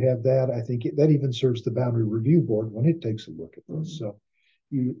once you have that, I think that even serves the boundary review board when it takes a look at this. So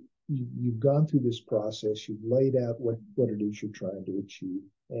you've gone through this process, you've laid out what it is you're trying to achieve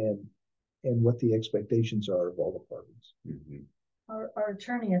and what the expectations are of all the parties. Mm-hmm. Our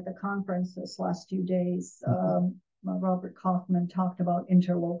attorney at the conference this last few days, Robert Kaufman, talked about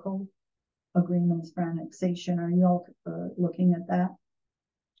interlocal agreements for annexation. Are you all looking at that?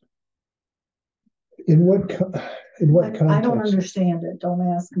 In what context? I don't understand it. Don't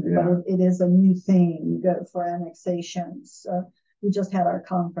ask me. Yeah. But it is a new thing for annexations. We just had our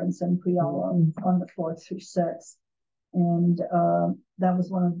conference in Puyallup on the 4th through 6th. And that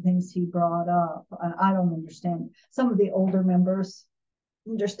was one of the things he brought up. I don't understand. Some of the older members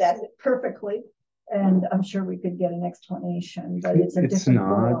understand it perfectly, and I'm sure we could get an explanation. But it's a different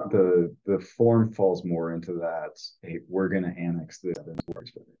not form. The form falls more into that. Hey, we're going to annex this.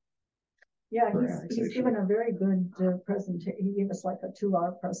 Yeah, he's given a very good presentation. He gave us like a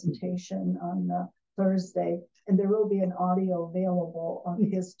 2-hour presentation on Thursday, and there will be an audio available on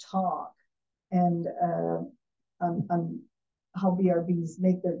his talk. And on how BRBs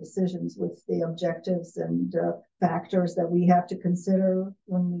make their decisions with the objectives and factors that we have to consider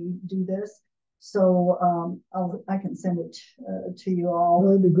when we do this. So I can send it to you all.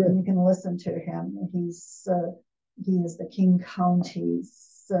 That'd be great. And you can listen to him. He is the King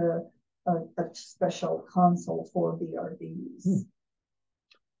County's a special counsel for BRBs.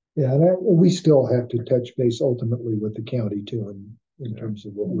 Yeah, we still have to touch base ultimately with the county too, in terms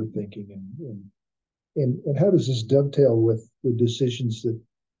of what we're thinking and how does this dovetail with the decisions that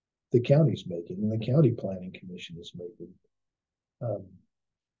the county's making and the county planning commission is making?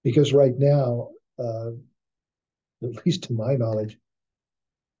 Because right now, at least to my knowledge,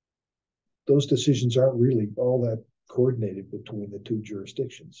 those decisions aren't really all that coordinated between the 2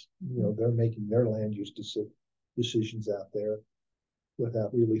 jurisdictions. They're making their land use decisions out there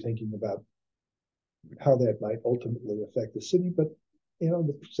without really thinking about how that might ultimately affect the city. But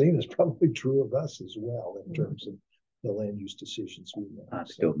the same is probably true of us as well in terms of the land use decisions we make. I'm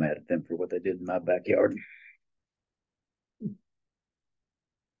still mad at them for what they did in my backyard.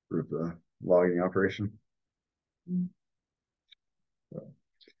 For the logging operation.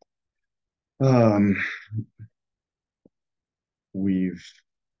 We've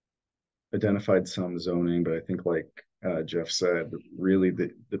identified some zoning, but I think like Jeff said, really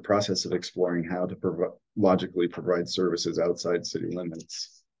the process of exploring how to logically provide services outside city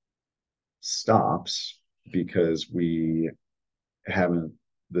limits stops because the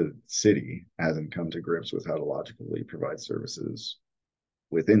city hasn't come to grips with how to logically provide services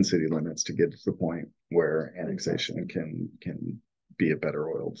within city limits to get to the point where annexation can be a better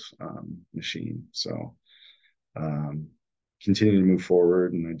oiled machine. So continue to move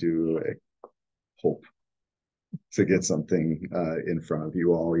forward, and I do hope to get something in front of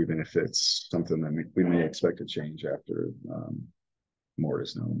you all, even if it's something that we may expect to change after more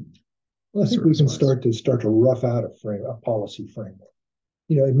is known. Well, I think we can start to rough out a policy framework.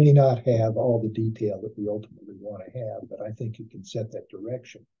 It may not have all the detail that we ultimately want to have, but I think it can set that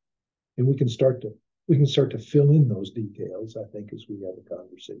direction, and we can start to fill in those details, I think, as we have a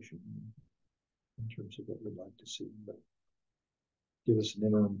conversation in terms of what we'd like to see. But give us an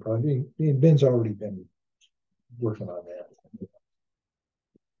interim project. And Ben's already been working on that.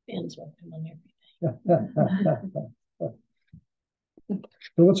 Ben's working on everything.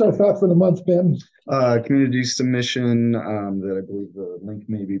 So what's our thought for the month, Ben? Community submission, that I believe the link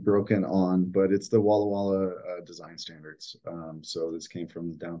may be broken on, but it's the Walla Walla design standards. So this came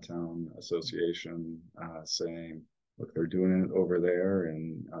from the Downtown Association, saying, look, they're doing it over there,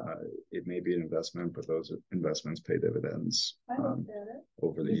 and it may be an investment, but those investments pay dividends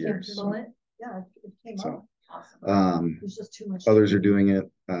over the years. Yeah, it came So, out. Awesome. There's just too much. Others are doing it.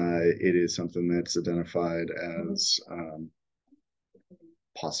 It is something that's identified as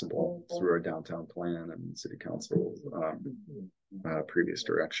possible through our downtown plan and city council previous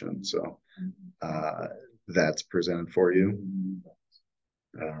direction. So that's presented for you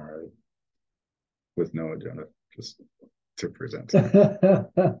with no agenda, just to present. There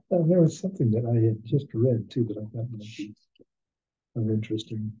was something that I had just read too, that I thought might be of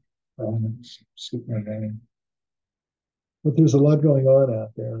interesting. Skip my name. But there's a lot going on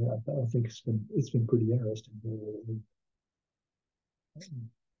out there. I think it's been pretty interesting.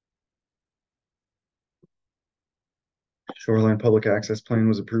 Shoreline Public Access Plan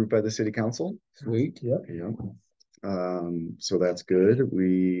was approved by the city council. Sweet. Yep. Yeah. So that's good.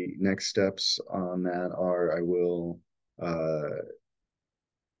 Next steps on that are, I will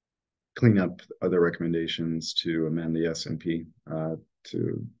clean up other recommendations to amend the SMP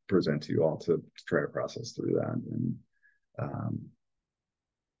to present to you all to try to process through that. And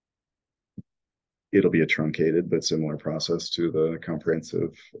it'll be a truncated but similar process to the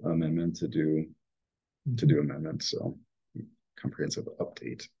comprehensive amendment to do amendments. So comprehensive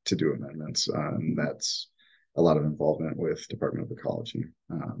update to do amendments. That's a lot of involvement with Department of Ecology,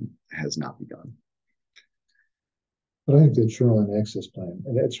 has not begun. But I think the Shoreline Access Plan,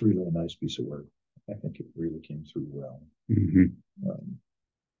 and that's really a nice piece of work. I think it really came through well.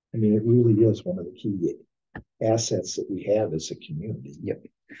 I mean, it really is one of the key assets that we have as a community. Yep.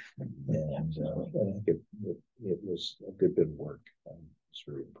 And I think it was a good bit of work. I was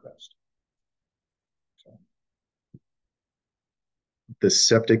very impressed. So. The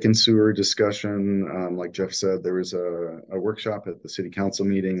septic and sewer discussion, like Jeff said, there was a workshop at the city council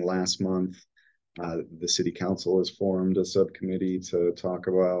meeting last month. The city council has formed a subcommittee to talk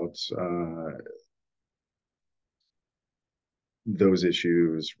about those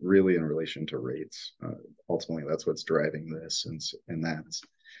issues, really in relation to rates. Ultimately, that's what's driving this, and that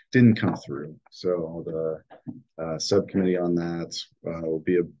didn't come through. So the subcommittee on that will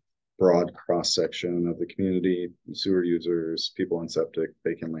be a broad cross section of the community: sewer users, people on septic,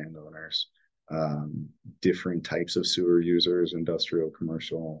 vacant landowners, different types of sewer users, industrial,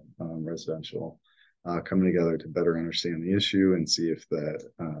 commercial, residential, coming together to better understand the issue and see if that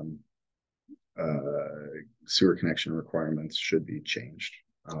sewer connection requirements should be changed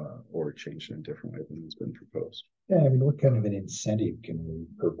or changed in a different way than has been proposed. Yeah, I mean, what kind of an incentive can we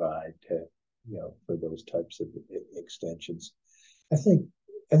provide to, for those types of extensions? I think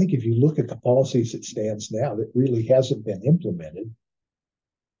if you look at the policies that stands now, that really hasn't been implemented.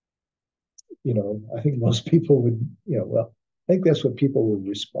 I think most people would, well, I think that's what people were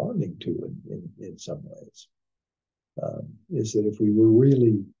responding to in some ways. Is that if we were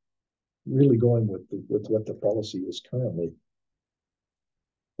really going with what the policy is currently,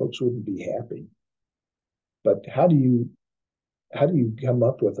 folks wouldn't be happy. But how do you come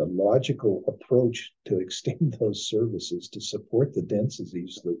up with a logical approach to extend those services to support the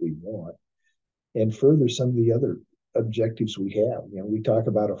densities that we want and further some of the other objectives we have? We talk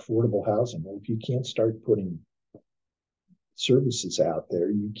about affordable housing. Well, if you can't start putting services out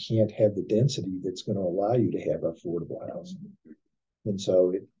there, you can't have the density that's going to allow you to have affordable housing. And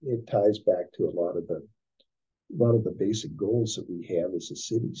so it ties back to a lot of the basic goals that we have as a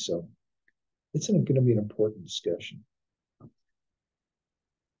city. So it's going to be an important discussion.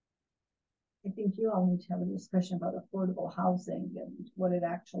 I think you all need to have a discussion about affordable housing and what it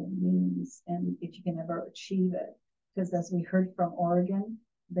actually means and if you can ever achieve it. Because as we heard from Oregon,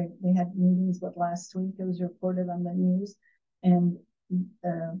 they had meetings last week, it was reported on the news, and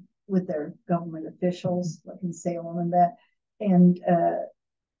with their government officials like in Salem and that. And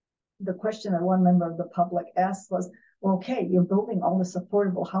the question that one member of the public asked was, well, okay, you're building all this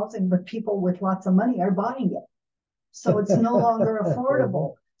affordable housing, but people with lots of money are buying it. So it's no longer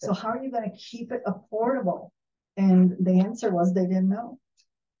affordable. So how are you going to keep it affordable? And the answer was they didn't know.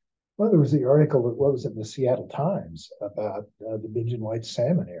 Well, there was the article that was in the Seattle Times about the Bingen White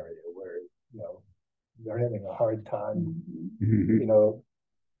Salmon area where, they're having a hard time,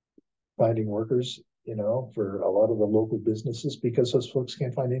 finding workers, for a lot of the local businesses because those folks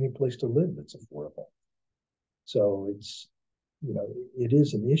can't find any place to live that's affordable. So you know, it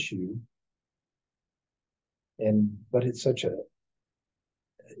is an issue. But it's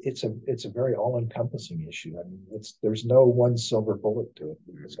it's a very all-encompassing issue. I mean, there's no one silver bullet to it,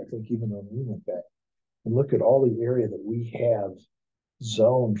 because I think even when we went back and look at all the area that we have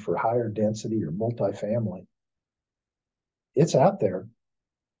zoned for higher density or multifamily, it's out there,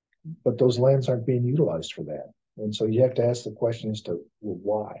 but those lands aren't being utilized for that. And so you have to ask the question as to, well,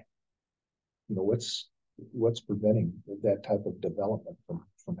 why? You know, what's preventing that type of development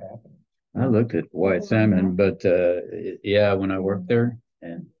from happening? I looked at White Salmon, but yeah, when I worked there,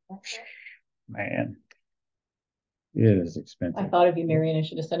 and man, it is I expensive. thought of you, Marion. I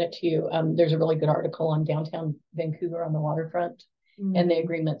should have sent it to you. There's a really good article on downtown Vancouver on the waterfront and the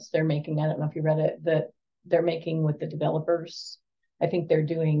agreements they're making. I don't know if you read it, that they're making with the developers. I think they're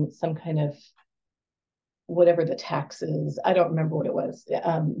doing some kind of whatever the tax is. I don't remember what it was.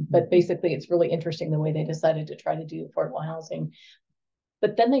 But basically it's really interesting the way they decided to try to do affordable housing.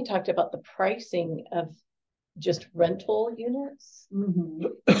 But then they talked about the pricing of just rental units,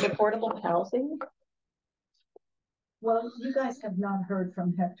 affordable housing. Well, you guys have not heard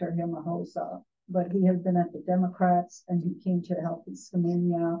from Hector Hinojosa, but he has been at the Democrats and he came to help with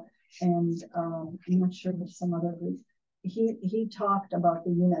Skamania, and I'm not sure if some other groups. He talked about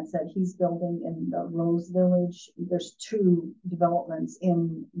the units that he's building in the Rose Village. There's 2 developments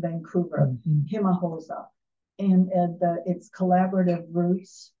in Vancouver, Hinojosa, and it's Collaborative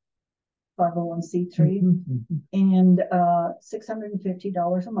Roots 501c3, and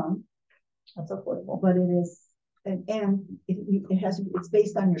 $650 a month. That's affordable, but it is, and it's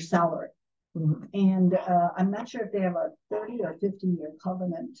based on your salary. And I'm not sure if they have a 30 or 50-year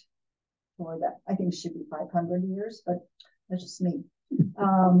covenant for that. I think it should be 500 years, but that's just me.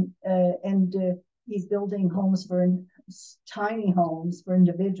 He's building homes tiny homes for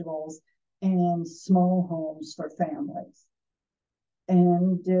individuals and small homes for families.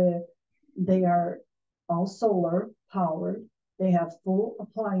 And they are all solar powered. They have full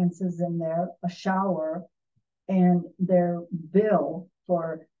appliances in there, a shower, and their bill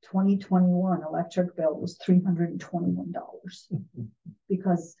for 2021 electric bill was $321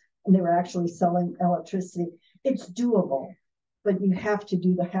 because they were actually selling electricity. It's doable, but you have to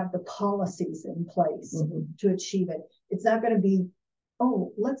have the policies in place to achieve it. It's not going to be,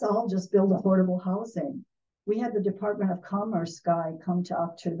 oh, let's all just build affordable housing. We had the Department of Commerce guy come to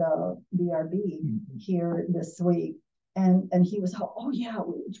the BRB here this week, and he was, oh yeah,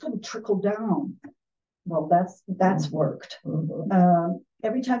 it's going to trickle down. Well, that's worked.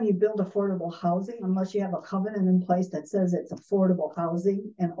 Every time you build affordable housing, unless you have a covenant in place that says it's affordable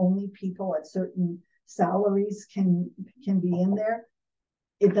housing and only people at certain salaries can be in there,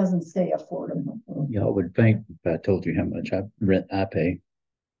 it doesn't stay affordable. Y'all would faint if I told you how much rent I pay.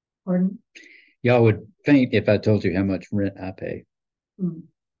 Pardon? Y'all would faint if I told you how much rent I pay.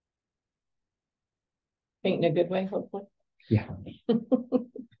 Faint in a good way, hopefully. Yeah.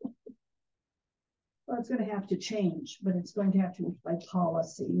 Well, it's going to have to change, but it's going to have to be by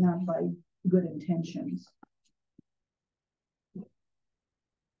policy, not by good intentions.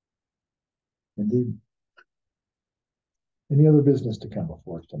 Indeed. Any other business to come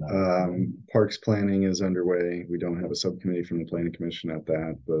before us tonight? Parks planning is underway. We don't have a subcommittee from the planning commission at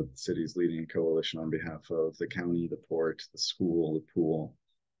that, but the city's leading a coalition on behalf of the county, the port, the school, the pool,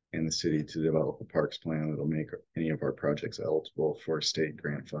 and the city to develop a parks plan that'll make any of our projects eligible for state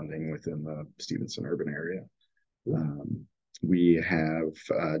grant funding within the Stevenson urban area. We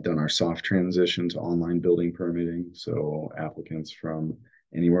have done our soft transition to online building permitting. So applicants from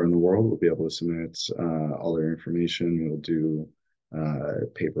anywhere in the world will be able to submit all their information. We'll do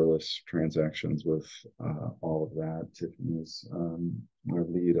paperless transactions with all of that. Tiffany's our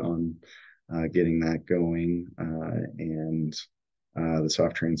lead on getting that going. The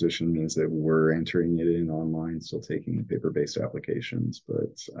soft transition means that we're entering it in online, still taking the paper-based applications,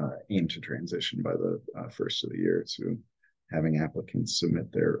 but aim to transition by the first of the year to having applicants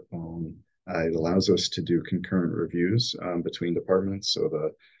submit their own. It allows us to do concurrent reviews between departments. So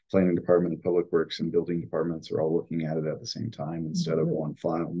the planning department, public works, and building departments are all looking at it at the same time instead of one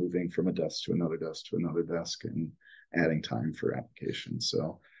file moving from a desk to another desk to another desk and adding time for applications.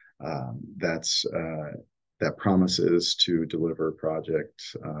 So that promises to deliver project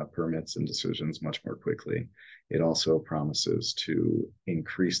permits and decisions much more quickly. It also promises to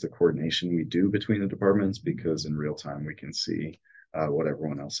increase the coordination we do between the departments, because in real time we can see what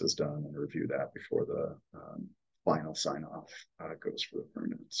everyone else has done and review that before the final sign off goes for the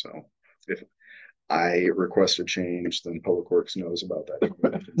permit. So if I request a change, then Public Works knows about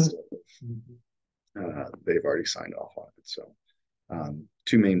that instead of they've already signed off on it. So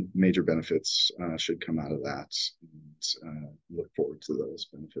two major benefits should come out of that. And, look forward to those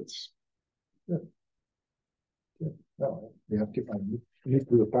benefits. No, you have to get my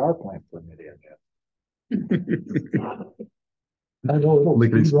nuclear power plant permit in yet. I know it'll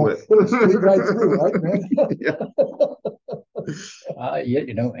Lickety speed right, split. it'll speed right through, right, man? Yeah. Yeah,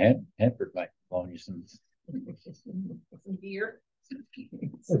 you know, Hanford might loan you some. Some beer. I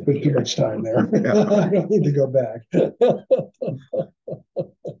spent too much time there. Yeah. I don't need to go back. Have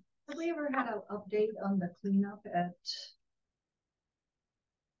we ever had an update on the cleanup at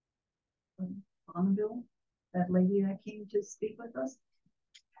Bonneville? That lady that came to speak with us?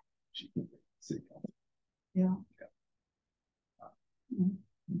 Yeah.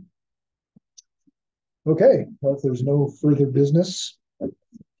 Okay, well, if there's no further business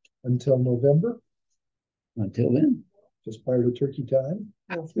until November, Until then, just prior to turkey time.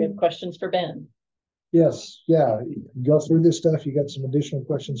 We have questions for Ben. Yes, yeah, you go through this stuff. You got some additional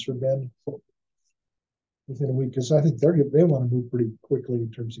questions for Ben within a week, because I think they want to move pretty quickly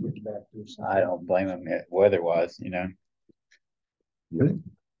in terms of getting back to us. I don't blame them weather-wise, you know.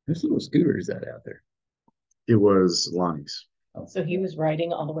 Whose little scooter is that out there? It was Lonnie's. So he was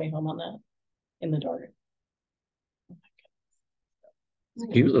riding all the way home on that in the dark. It's a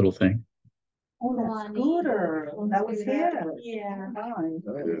cute little thing. Oh, that scooter. That was him. Yeah.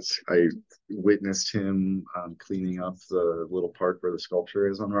 It is. I witnessed him cleaning up the little park where the sculpture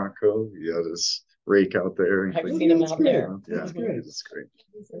is on Rock Cove. He had his rake out there. and I've cleaning seen him it. out there. Yeah, That's great. it's great.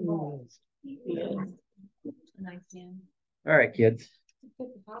 He is. Nice man. All right, kids.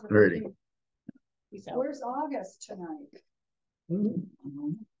 Ready. He's out. Where's August tonight?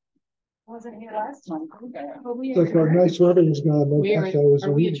 Mhm. Wasn't here last month. It's like our nice weather is gonna look We are, like I was.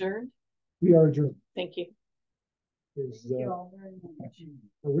 are we adjourned? We are adjourned. Thank you. Is, Thank you all very much.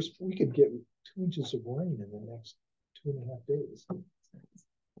 we could get 2 inches of rain in the next 2.5 days.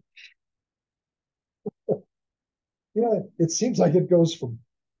 Yeah, it seems like it goes from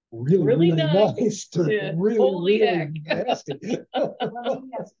really, Really really nice nice to to really, holy really heck. nasty. Well,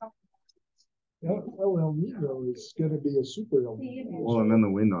 yes. El Nino is gonna be a super El Nino. Well, and then the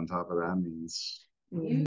wind on top of that means Mhm.